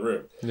elephant in the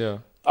room. Yeah.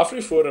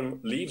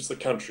 AfriForum leaves the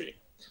country.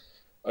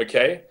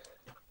 Okay?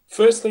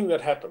 First thing that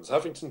happens,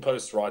 Huffington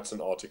Post writes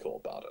an article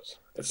about it.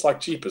 It's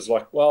jeepers.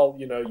 Well,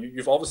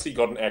 you've obviously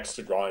got an axe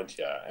to grind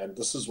here. And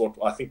this is what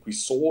I think we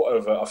saw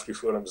over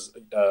AfriForum's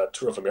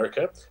tour of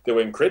America. They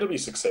were incredibly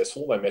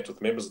successful. They met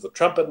with members of the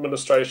Trump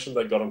administration.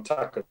 They got on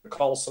Tucker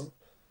Carlson,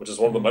 which is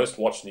one of the most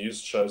watched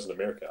news shows in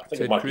America. I think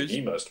Ted it might Cruz?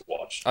 be the most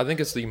watched. I think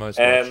it's the most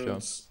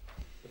watched,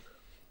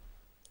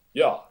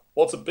 yeah.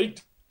 Well, it's a big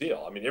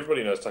deal. I mean,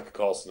 everybody knows Tucker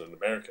Carlson in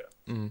America.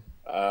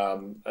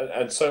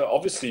 And so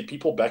obviously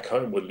people back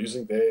home were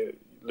losing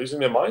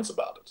their minds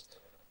about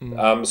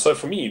it. So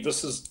for me,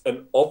 this is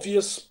an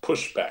obvious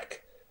pushback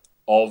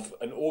of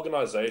an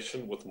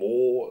organization with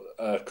more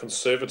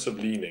conservative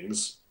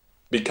leanings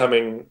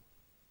becoming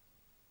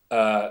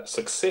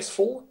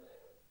successful.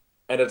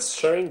 And it's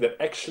showing that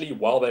actually,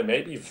 while they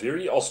may be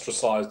very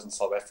ostracized in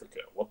South Africa,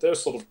 what they're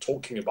sort of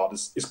talking about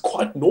is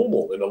quite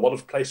normal in a lot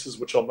of places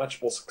which are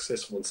much more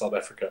successful in South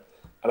Africa.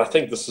 And I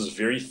think this is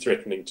very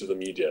threatening to the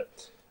media.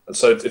 And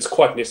so it's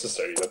quite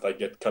necessary that they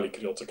get Kali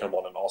Kriel to come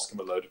on and ask him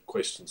a load of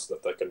questions, so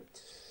that they can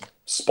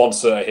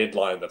sponsor a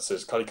headline that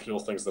says Kali Kriel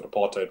thinks that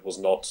apartheid was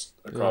not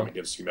a crime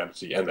against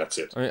humanity, and that's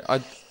it. I mean,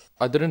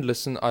 I didn't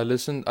listen. I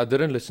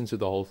didn't listen to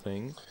the whole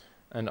thing,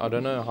 and I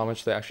don't know how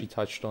much they actually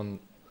touched on,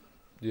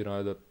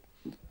 the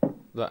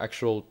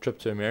actual trip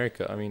to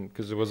America. I mean,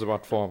 because it was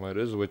about farm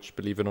murders, which,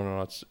 believe it or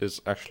not, is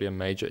actually a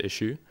major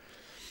issue.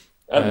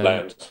 And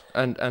land.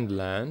 And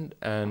land.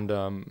 And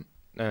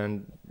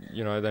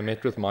they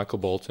met with Michael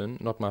Bolton,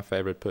 not my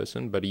favorite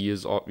person, but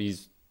he's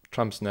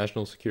Trump's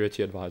national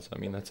security advisor. I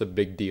mean, that's a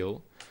big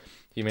deal.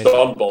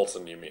 John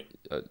Bolton, you mean?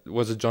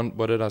 Was it John?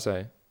 What did I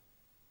say?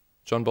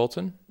 John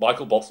Bolton?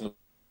 Michael Bolton.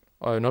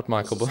 Oh, not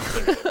Michael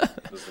Bolton.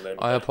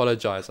 I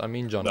apologize. I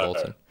mean John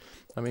Bolton.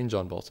 I mean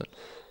John Bolton.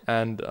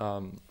 And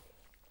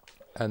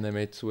they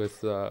met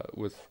with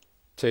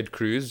Ted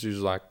Cruz, who's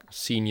like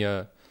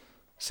senior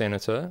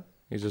senator.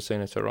 He's a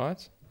senator,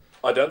 right?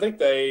 I don't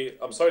think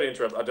I'm sorry to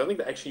interrupt. I don't think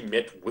they actually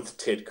met with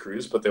Ted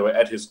Cruz, but they were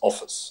at his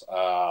office.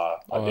 I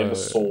never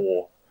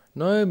saw.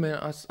 No, man.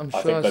 I'm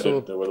sure I saw.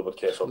 They were a little bit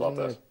careful about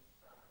that.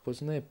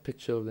 Wasn't there a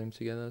picture of them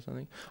together or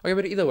something? Okay,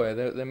 but either way,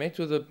 they met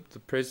with the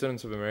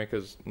President of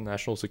America's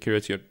National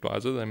Security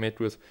Advisor. They met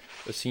with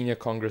a senior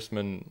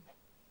congressman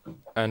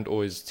and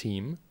or his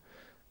team.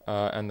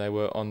 And they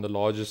were on the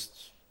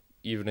largest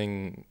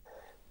evening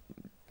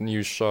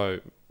news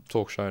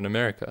talk show in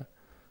America.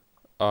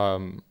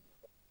 On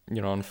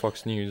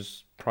Fox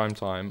News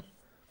primetime.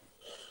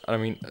 I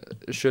mean,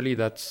 surely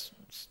that's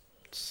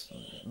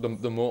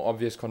the more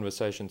obvious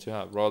conversation to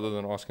have, rather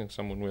than asking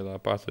someone whether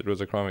apartheid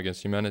was a crime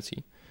against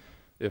humanity.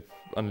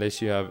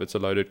 Unless it's a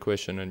loaded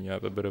question and you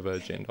have a bit of an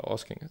agenda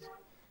asking it.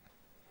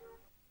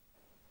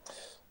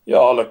 Yeah,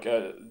 look,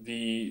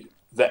 the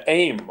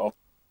aim of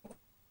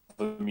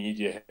the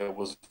media here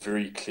was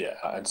very clear,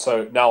 and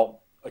so now,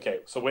 okay,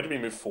 so where do we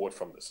move forward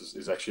from this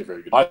is actually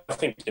very good. I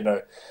think,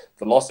 the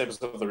last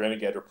episode of the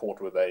Renegade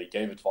Report where they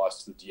gave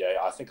advice to the DA,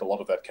 I think a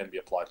lot of that can be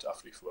applied to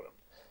AfriForum.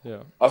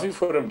 Yeah.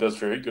 AfriForum does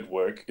very good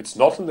work. It's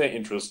not in their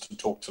interest to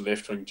talk to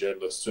left-wing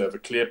journalists who have a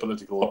clear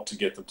political op to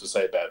get them to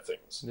say bad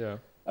things. Yeah.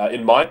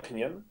 In my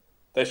opinion,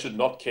 they should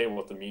not care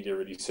what the media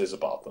really says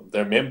about them.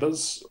 Their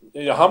members,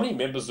 how many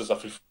members does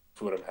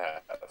AfriForum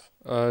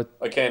have?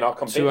 Okay, now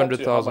compare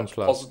 200,000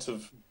 plus.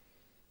 Positive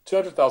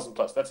 200,000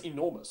 plus. That's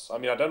enormous. I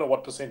mean, I don't know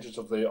what percentage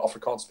of the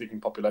Afrikaans-speaking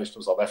population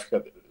of South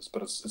Africa that it is,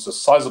 but it's a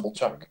sizable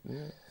chunk.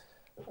 Yeah.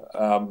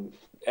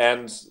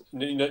 And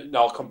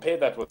now compare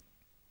that with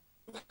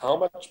how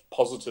much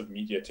positive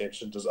media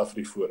attention does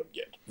AfriForum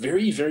get?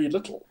 Very, very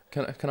little.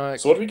 Can I?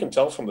 So what we can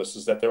tell from this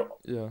is that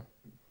Yeah.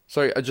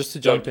 Sorry, just to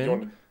jump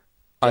in.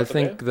 I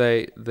think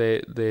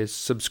their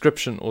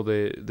subscription or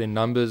their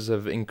numbers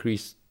have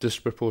increased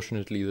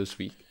disproportionately this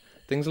week.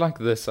 Things like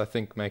this, I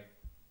think,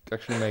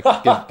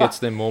 gets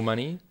them more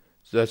money.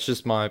 So that's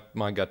just my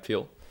gut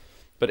feel.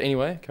 But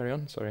anyway, carry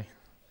on. Sorry.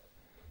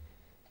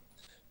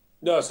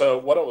 No, so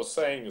what I was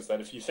saying is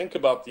that if you think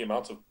about the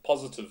amount of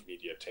positive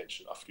media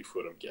attention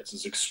AfriForum gets,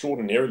 is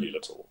extraordinarily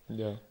little.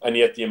 Yeah. And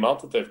yet the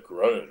amount that they've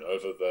grown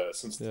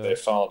since their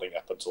founding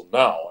up until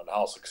now and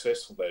how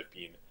successful they've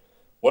been,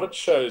 what it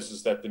shows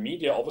is that the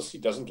media obviously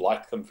doesn't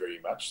like them very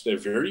much. They're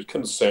very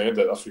concerned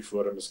that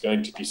AfriForum is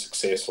going to be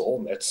successful,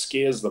 and that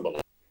scares them a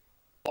lot.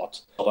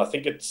 But I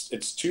think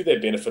it's to their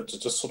benefit to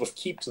just sort of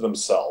keep to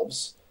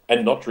themselves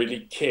and not really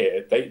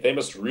care. They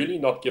must really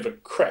not give a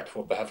crap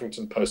what the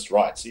Huffington Post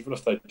writes, even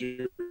if they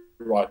do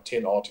write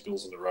 10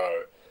 articles in a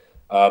row.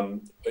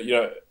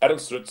 Adam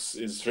Stritz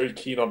is very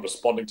keen on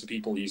responding to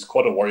people. He's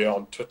quite a warrior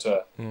on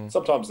Twitter.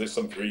 Sometimes there's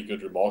some very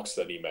good remarks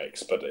that he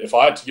makes. But if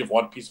I had to give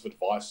one piece of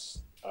advice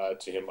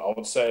to him, I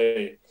would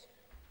say,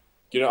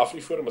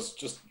 AfriForum must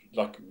just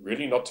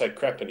really not take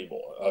crap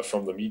anymore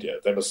from the media.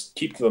 They must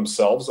keep to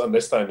themselves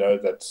unless they know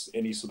that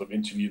any sort of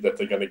interview that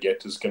they're going to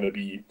get is going to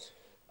be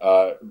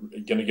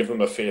going to give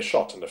them a fair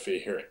shot and a fair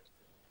hearing.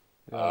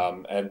 Yeah.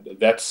 And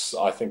that's,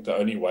 I think, the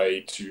only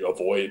way to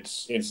avoid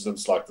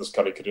incidents like this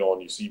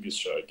Karikiril Eusebius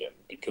show again.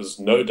 Because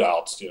no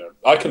doubt,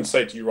 I can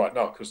say to you right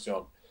now,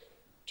 Christian,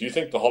 do you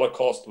think the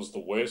Holocaust was the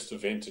worst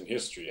event in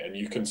history? And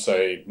you can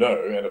say no,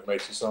 and it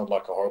makes you sound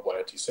like a horrible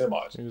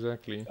anti-Semite.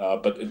 Exactly.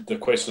 But the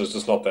question is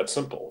just not that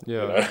simple.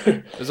 Yeah.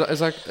 Is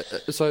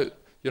the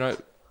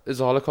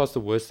Holocaust the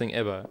worst thing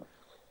ever?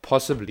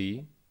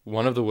 Possibly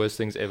one of the worst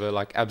things ever.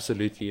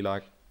 Absolutely.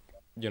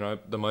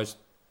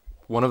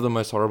 One of the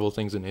most horrible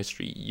things in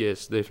history.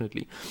 Yes,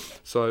 definitely.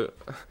 So,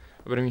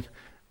 but I mean,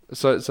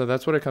 so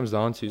that's what it comes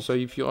down to. So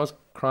if you ask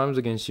crimes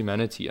against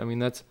humanity, I mean,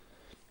 that's,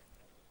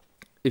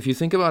 if you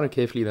think about it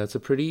carefully, that's a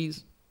pretty,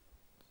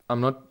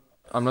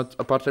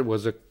 apartheid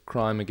was a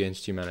crime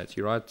against humanity,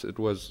 right? It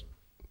was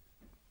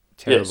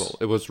terrible. Yes.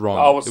 It was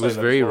wrong. It was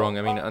very wrong.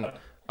 I mean, and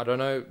I don't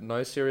know,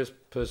 no serious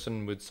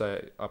person would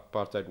say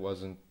apartheid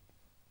wasn't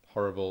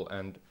horrible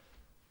and,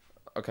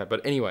 okay,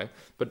 but anyway,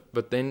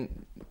 but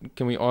then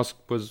can we ask,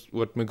 was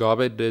what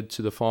Mugabe did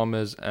to the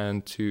farmers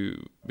and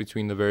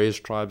between the various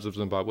tribes of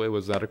Zimbabwe,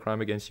 was that a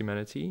crime against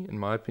humanity? In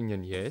my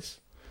opinion, yes.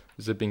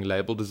 Is it being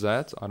labeled as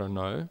that? I don't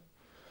know.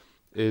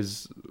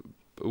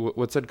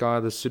 What's that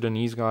guy, the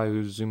Sudanese guy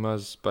who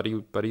Zuma's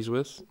buddies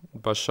with?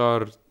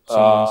 Bashar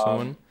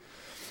someone?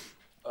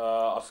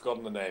 I've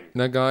forgotten the name.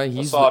 That guy,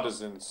 Assad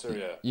is in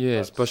Syria.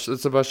 Yes,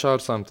 it's a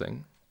Bashar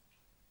something,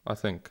 I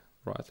think,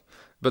 right?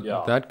 But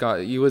that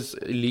guy, he was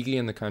illegally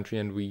in the country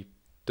and we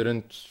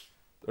didn't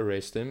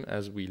arrest him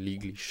as we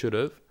legally should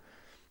have.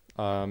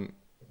 We had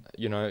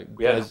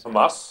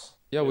Hamas.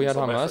 Yeah, we had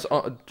Hamas.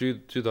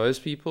 Do those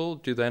people,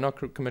 do they not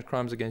commit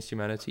crimes against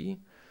humanity?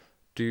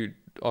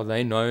 Are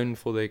they known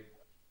for their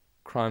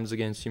crimes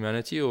against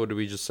humanity, or do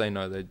we just say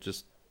no, they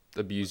just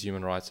abuse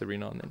human rights every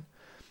now and then?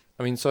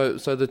 I mean, so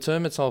the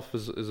term itself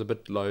is a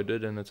bit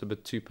loaded and it's a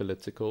bit too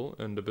political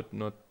and a bit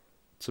not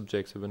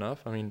subjective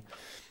enough. I mean,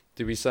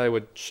 do we say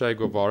what Che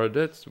Guevara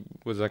did?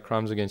 Was that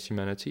crimes against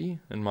humanity?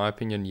 In my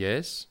opinion,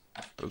 yes.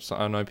 So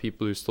I know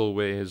people who still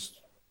wear his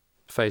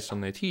face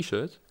on their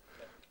T-shirt.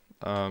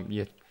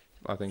 Yet,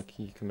 I think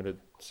he committed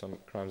some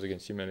crimes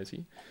against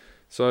humanity.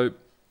 So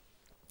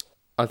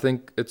I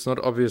think it's not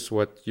obvious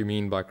what you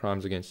mean by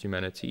crimes against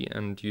humanity,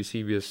 and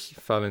Eusebius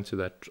fell into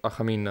that.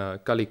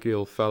 Kali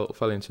Kriel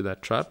fell into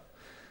that trap,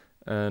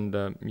 and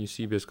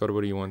Eusebius got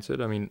what he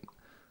wanted. I mean,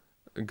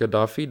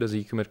 Gaddafi, does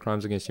he commit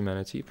crimes against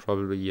humanity?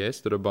 Probably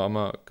yes. Did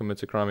Obama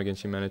commit a crime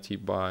against humanity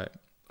by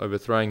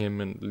overthrowing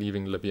him and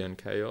leaving Libya in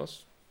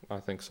chaos? I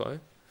think so.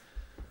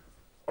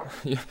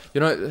 You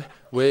know,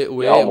 where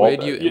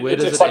do you where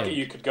does it's it like end?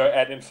 you could go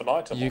ad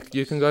infinitum.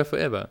 You can go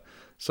forever.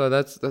 So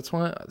that's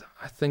why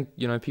I think,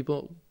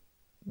 people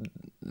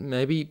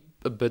maybe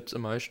a bit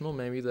emotional.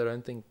 Maybe they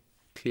don't think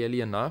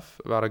clearly enough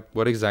about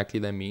what exactly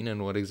they mean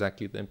and what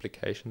exactly the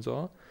implications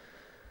are.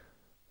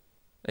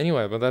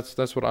 Anyway, but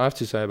that's what I have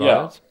to say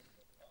about it.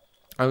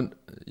 I don't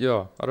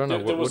know.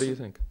 What do you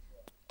think?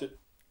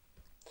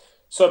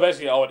 So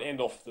basically, I would end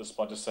off this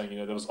by just saying,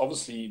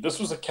 this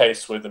was a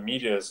case where the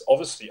media is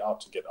obviously out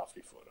to get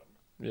Afri Forum.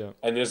 Yeah.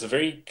 And there's a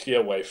very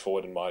clear way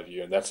forward, in my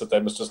view, and that's that they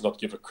must just not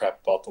give a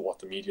crap about what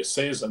the media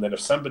says. And then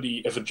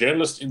if a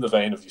journalist in the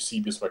vein of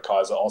Eusebius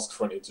Makaiser asks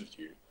for an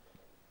interview,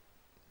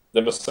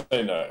 they must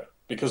say no,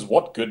 because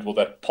what good will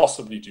that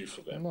possibly do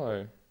for them?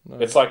 No.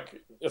 It's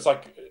like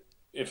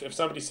if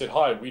somebody said,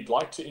 "Hi, we'd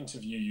like to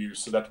interview you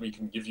so that we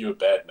can give you a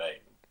bad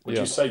name," would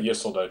you say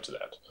yes or no to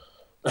that?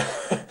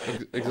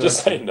 Exactly.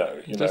 Just say no.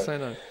 Just say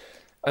no.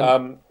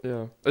 And,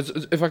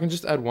 if I can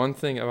just add one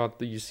thing about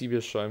the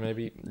Eusebius show,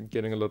 maybe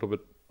getting a little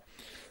bit.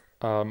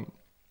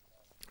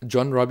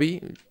 John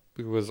Robbie,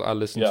 because I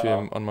listened to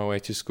him on my way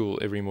to school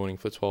every morning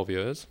for 12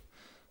 years.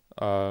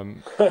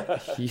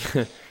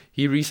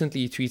 He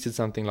recently tweeted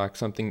something.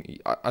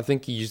 I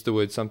think he used the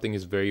word "something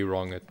is very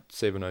wrong" at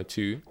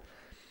 7:02.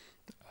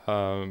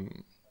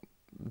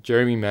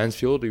 Jeremy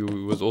Mansfield,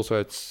 who was also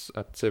at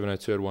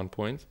 7:02 at one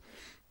point,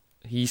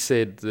 he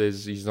said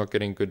he's not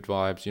getting good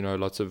vibes.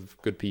 Lots of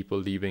good people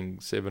leaving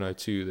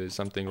 7:02. There's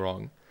something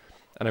wrong.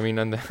 And I mean,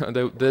 and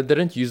they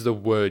didn't use the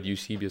word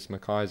Eusebius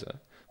Makaiser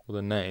or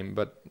the name,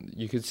 but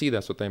you could see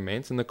that's what they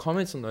meant. And the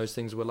comments on those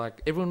things were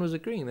like, everyone was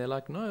agreeing. They're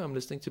like, no, I'm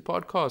listening to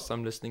podcasts.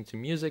 I'm listening to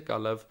music. I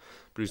love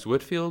Bruce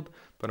Whitfield,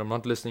 but I'm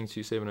not listening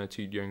to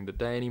 7:02 during the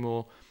day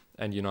anymore.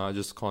 And, I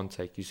just can't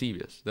take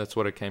Eusebius. That's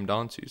what it came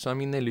down to. So, I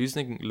mean, they're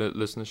losing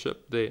listenership.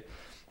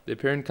 Their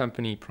parent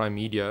company, Prime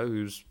Media,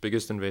 whose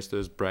biggest investor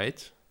is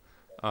Brait.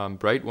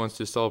 Brait wants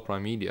to sell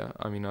Prime Media.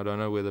 I mean, I don't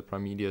know whether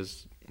Prime Media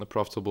is a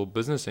profitable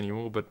business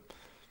anymore, but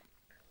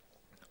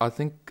I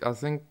think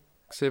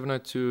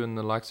 7:02 and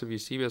the likes of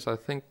Eusebius, I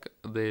think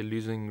they're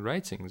losing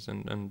ratings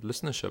and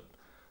listenership.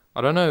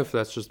 I don't know if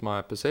that's just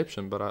my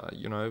perception, but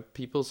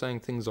people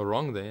saying things are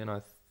wrong there, and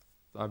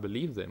I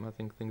believe them. I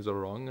think things are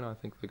wrong, and I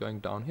think they're going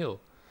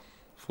downhill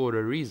for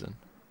a reason.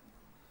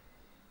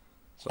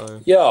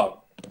 So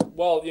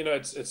well,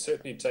 it's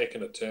certainly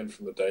taken a turn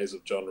from the days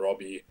of John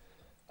Robbie.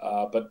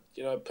 But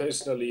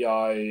personally,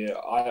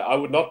 I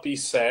would not be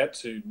sad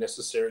to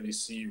necessarily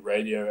see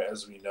radio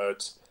as we know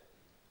it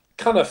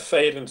kind of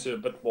fade into a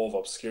bit more of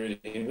obscurity.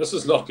 And this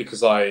is not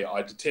because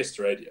I detest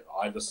radio.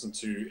 I listen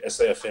to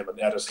SAFM and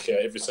RSG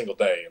every single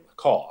day in the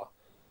car.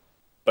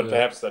 But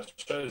perhaps that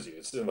shows you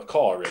it's in the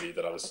car already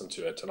that I listen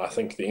to it. And I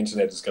think the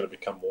internet is going to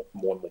become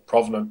more and more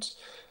prominent.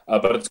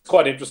 But it's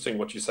quite interesting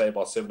what you say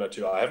about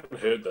 7:02. I haven't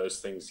heard those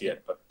things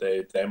yet, but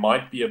there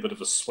might be a bit of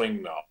a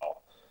swing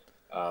now,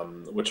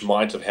 which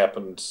might have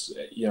happened,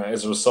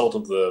 as a result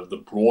of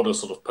the broader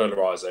sort of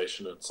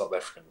polarization in South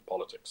African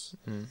politics.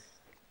 Mm.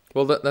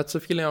 Well, that's a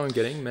feeling I'm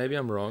getting. Maybe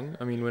I'm wrong.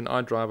 I mean, when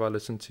I drive, I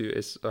listen to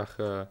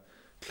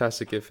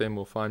classic FM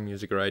or fine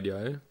music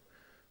radio,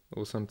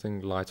 or something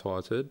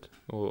lighthearted,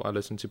 or I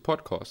listen to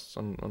podcasts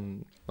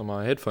on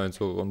my headphones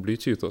or on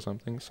Bluetooth or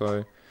something.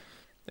 So,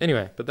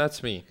 anyway, but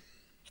that's me.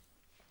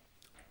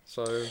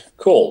 So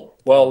cool.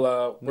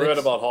 Well, we're at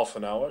about half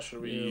an hour.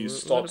 Should we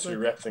start to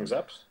wrap things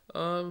up?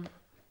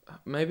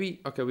 Maybe.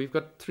 Okay, we've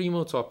got 3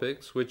 more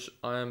topics, which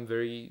I am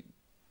very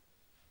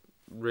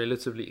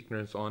relatively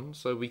ignorant on.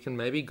 So we can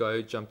maybe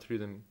jump through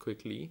them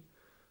quickly,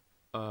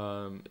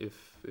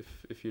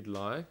 if you'd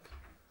like.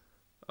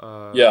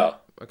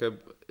 Okay,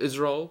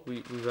 Israel.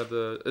 We've had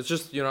it's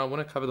just I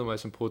want to cover the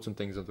most important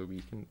things of the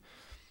week. And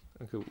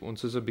okay,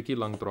 ons is 'n bietjie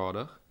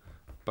langdradig,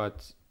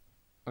 but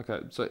okay.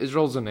 So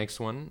Israel's the next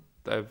one.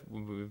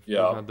 We've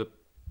had the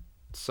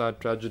sad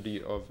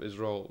tragedy of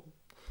Israel.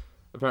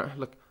 Apparently,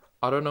 look,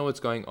 I don't know what's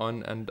going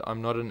on, and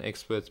I'm not an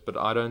expert, but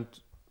I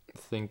don't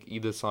think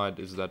either side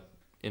is that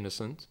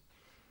innocent,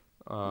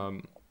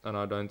 and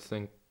I don't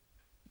think.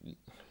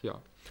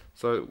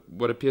 So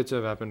what appeared to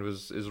have happened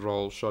was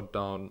Israel shot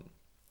down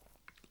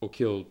or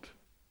killed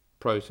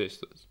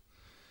protesters.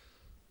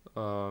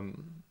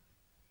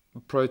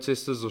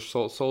 Protesters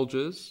or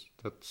soldiers?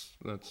 That's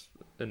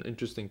an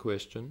interesting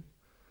question.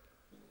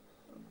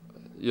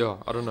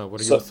 I don't know.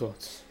 What are your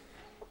thoughts?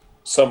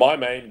 So my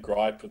main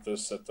gripe with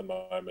this at the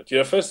moment,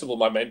 first of all,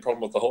 my main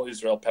problem with the whole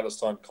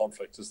Israel-Palestine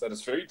conflict is that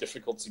it's very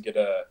difficult to get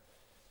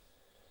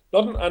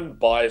not an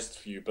unbiased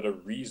view, but a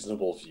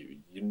reasonable view.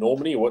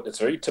 It's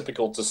very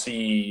typical to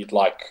see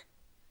like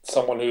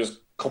someone who's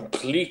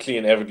completely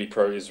and avidly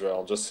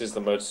pro-Israel, just says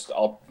the most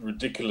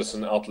ridiculous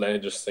and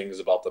outlandish things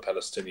about the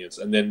Palestinians,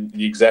 and then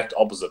the exact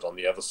opposite on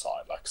the other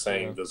side, like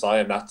saying the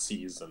Zion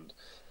Nazis and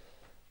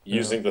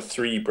using the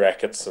three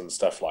brackets and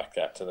stuff like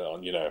that, and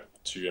on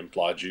to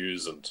imply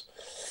Jews and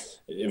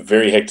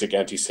very hectic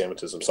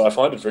anti-Semitism. So I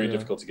find it very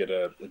difficult to get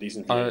a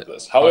decent view of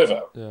this.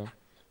 However,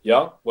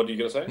 what are you going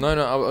to say?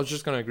 No, I was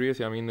just going to agree with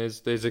you. I mean,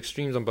 there's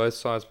extremes on both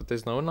sides, but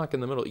there's no one like in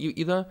the middle.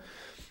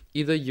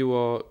 Either you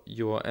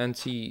are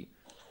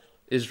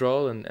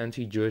anti-Israel and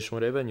anti-Jewish,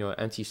 whatever, and you're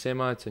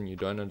anti-Semite and you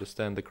don't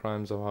understand the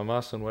crimes of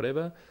Hamas and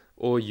whatever,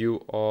 or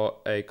you are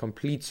a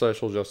complete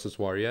social justice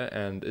warrior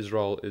and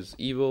Israel is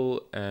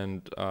evil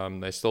and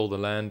they stole the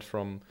land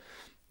from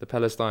the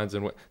Palestinians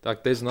and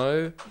like there's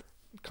no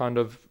kind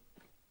of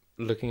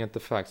looking at the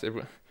facts.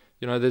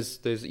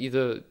 There's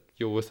either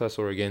you're with us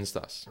or against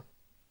us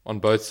on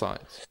both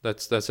sides.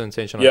 That's the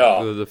intention.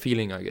 The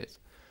feeling I get.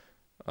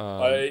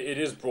 It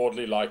is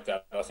broadly like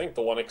that. I think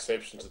the one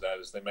exception to that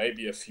is there may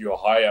be a few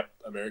high-up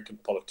American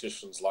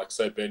politicians, like,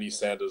 say, Bernie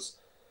Sanders.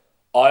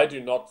 I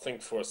do not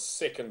think for a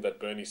second that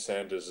Bernie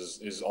Sanders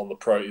is on the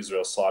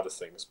pro-Israel side of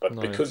things. But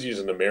because he's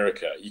in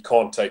America, you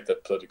can't take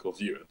that political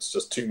view. It's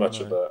just too much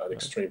of an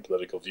extreme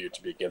political view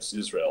to be against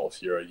Israel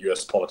if you're a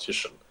US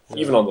politician,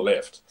 even on the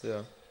left.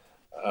 Yeah.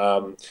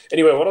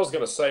 Anyway, what I was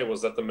going to say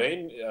was that the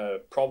main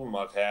problem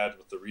I've had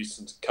with the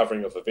recent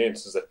covering of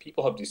events is that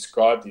people have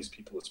described these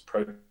people as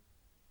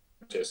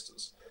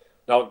protesters.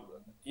 Now,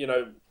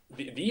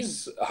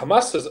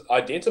 Hamas has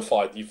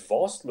identified the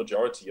vast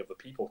majority of the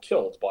people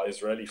killed by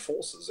Israeli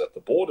forces at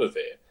the border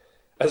there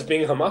as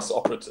being Hamas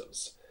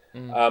operatives.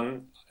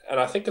 And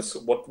I think it's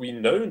what we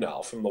know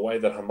now from the way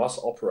that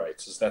Hamas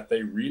operates is that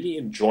they really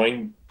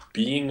enjoy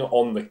being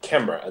on the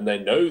camera, and they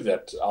know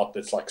that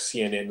outlets like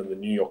CNN and the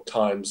New York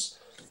Times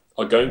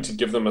are going to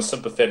give them a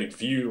sympathetic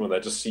view when they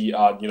just see,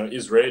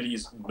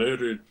 Israelis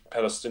murdered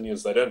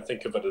Palestinians. They don't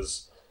think of it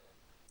as,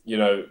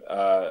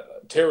 a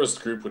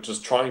terrorist group which is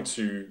trying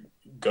to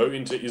go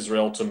into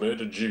Israel to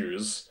murder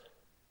Jews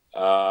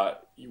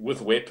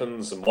with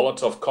weapons and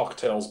Molotov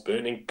cocktails,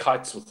 burning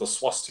kites with the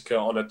swastika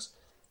on it.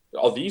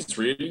 Are these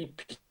really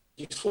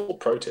peaceful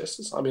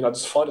protesters? I mean, I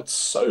just find it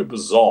so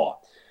bizarre.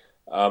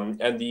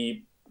 And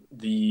the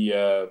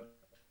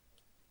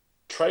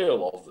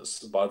trail of this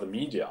by the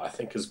media, I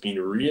think, has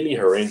been really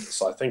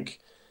horrendous. I think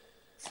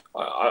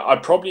I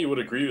probably would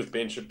agree with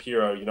Ben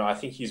Shapiro. I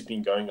think he's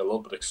been going a little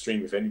bit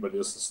extreme if anybody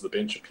listens to the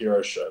Ben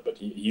Shapiro show. But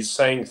he's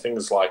saying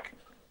things like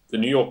the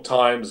New York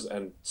Times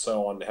and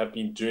so on have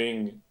been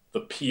doing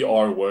the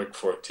PR work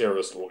for a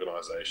terrorist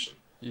organization.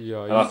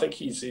 Yeah, and I think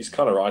he's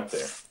kind of right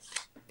there.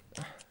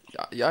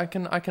 Yeah, I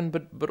can,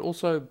 but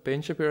also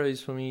Ben Shapiro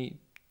is for me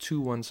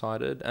too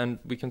one-sided, and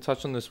we can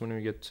touch on this when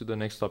we get to the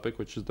next topic,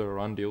 which is the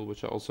Iran deal,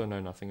 which I also know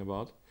nothing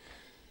about.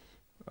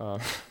 Sure.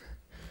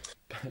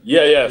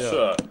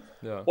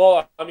 Yeah.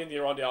 Well, I mean, the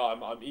Iran deal,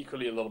 I'm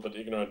equally a little bit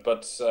ignorant,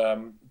 but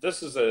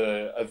this is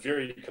a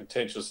very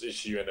contentious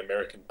issue in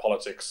American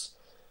politics.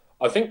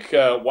 I think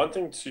one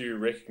thing to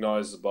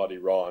recognize about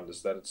Iran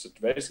is that it's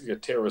basically a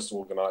terrorist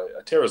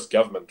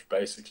government.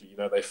 Basically,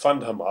 they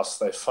fund Hamas,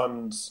 they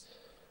fund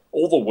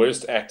all the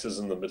worst actors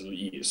in the Middle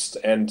East,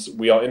 and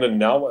we are in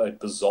now a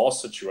bizarre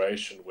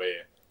situation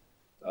where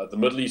the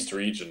Middle East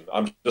region,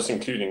 I'm just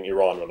including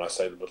Iran when I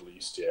say the Middle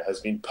East here, has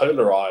been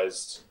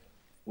polarized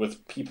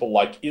with people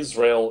like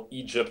Israel,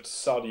 Egypt,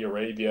 Saudi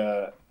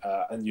Arabia,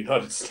 and the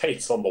United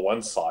States on the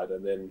one side,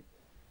 and then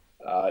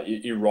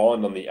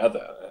Iran on the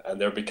other, and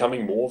they're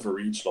becoming more of a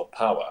regional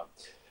power.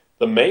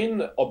 The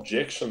main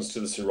objections to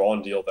this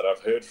Iran deal that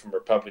I've heard from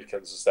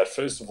Republicans is that,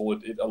 first of all,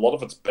 a lot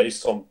of it's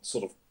based on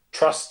sort of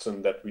trust,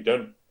 and that we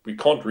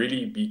can't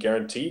really be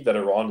guaranteed that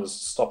Iran is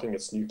stopping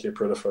its nuclear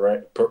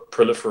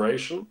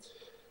proliferation.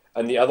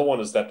 And the other one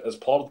is that as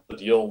part of the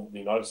deal, the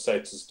United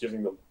States is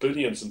giving them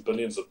billions and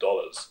billions of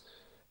dollars.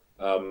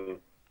 And,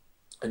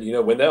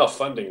 when they are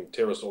funding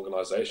terrorist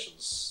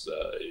organizations,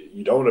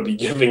 you don't want to be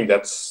giving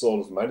that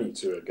sort of money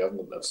to a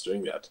government that's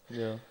doing that.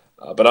 Yeah.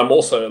 But I'm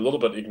also a little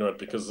bit ignorant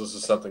because this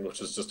is something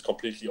which is just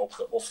completely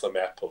off the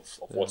map of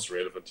what's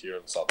relevant here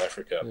in South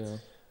Africa.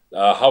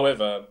 Yeah.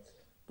 However,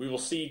 we will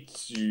see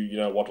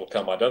what will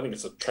come. I don't think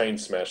it's a train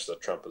smash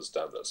that Trump has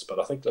done this, but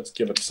I think let's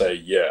give it, say, a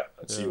year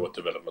and see what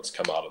developments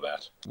come out of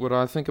that. What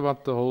I think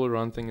about the whole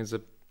Iran thing is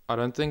that I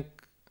don't think,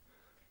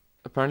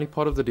 apparently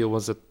part of the deal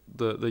was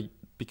that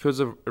because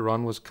of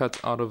Iran was cut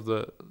out of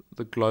the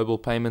global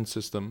payment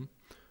system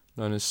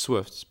known as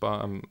SWIFT,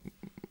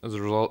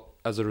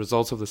 as a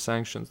result of the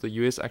sanctions, the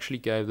US actually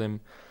gave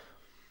them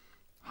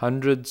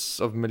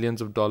hundreds of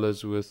millions of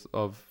dollars worth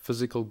of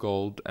physical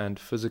gold and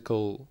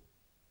physical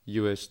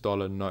US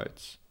dollar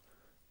notes,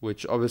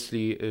 which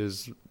obviously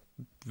is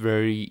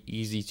very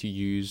easy to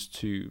use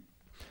to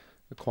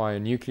acquire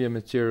nuclear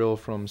material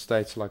from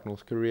states like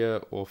North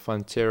Korea or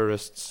fund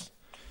terrorists,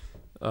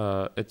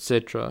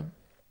 etc.,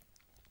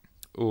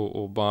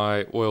 or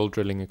buy oil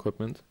drilling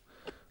equipment.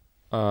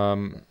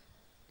 So,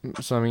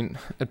 I mean,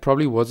 it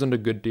probably wasn't a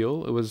good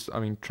deal. It was,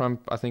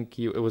 Trump, I think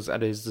it was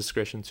at his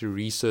discretion to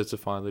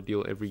recertify the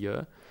deal every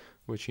year,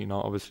 which he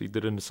now obviously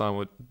didn't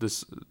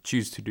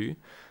choose to do.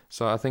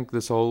 So I think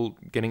this whole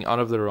getting out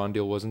of the Iran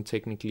deal wasn't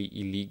technically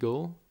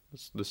illegal.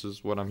 This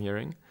is what I'm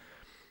hearing.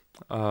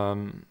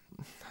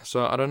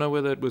 So I don't know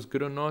whether it was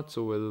good or not,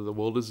 or whether the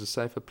world is a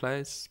safer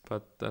place,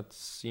 but that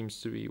seems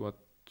to be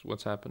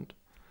what's happened.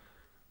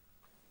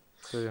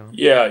 So,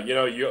 yeah,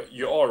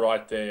 you are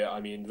right there. I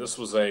mean, this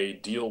was a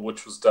deal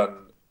which was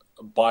done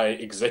by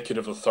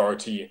executive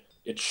authority.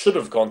 It should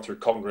have gone through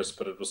Congress,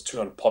 but it was too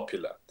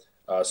unpopular.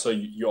 So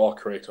you are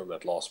correct on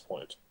that last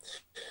point.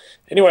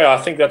 Anyway, I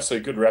think that's a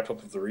good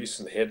wrap-up of the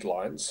recent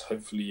headlines.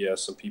 Hopefully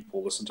some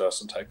people listen to us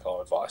and take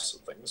our advice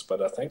and things.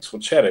 But thanks for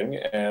chatting,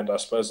 and I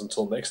suppose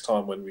until next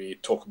time when we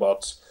talk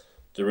about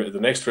the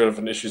next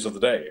relevant issues of the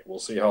day, we'll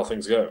see how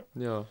things go.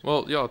 Yeah.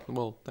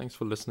 Well, thanks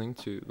for listening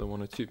to the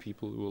 1 or 2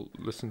 people who will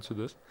listen to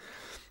this.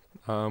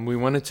 We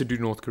wanted to do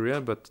North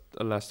Korea, but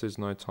alas, there's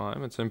no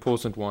time. It's an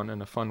important one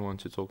and a fun one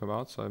to talk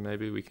about, so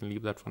maybe we can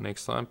leave that for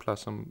next time.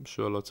 Plus, I'm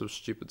sure lots of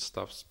stupid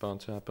stuff's bound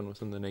to happen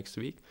within the next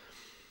week.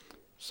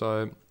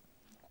 So,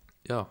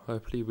 yeah,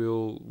 hopefully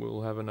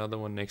we'll have another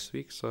one next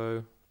week.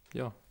 So,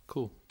 yeah,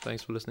 cool.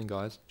 Thanks for listening,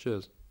 guys.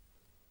 Cheers.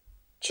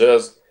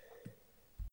 Cheers.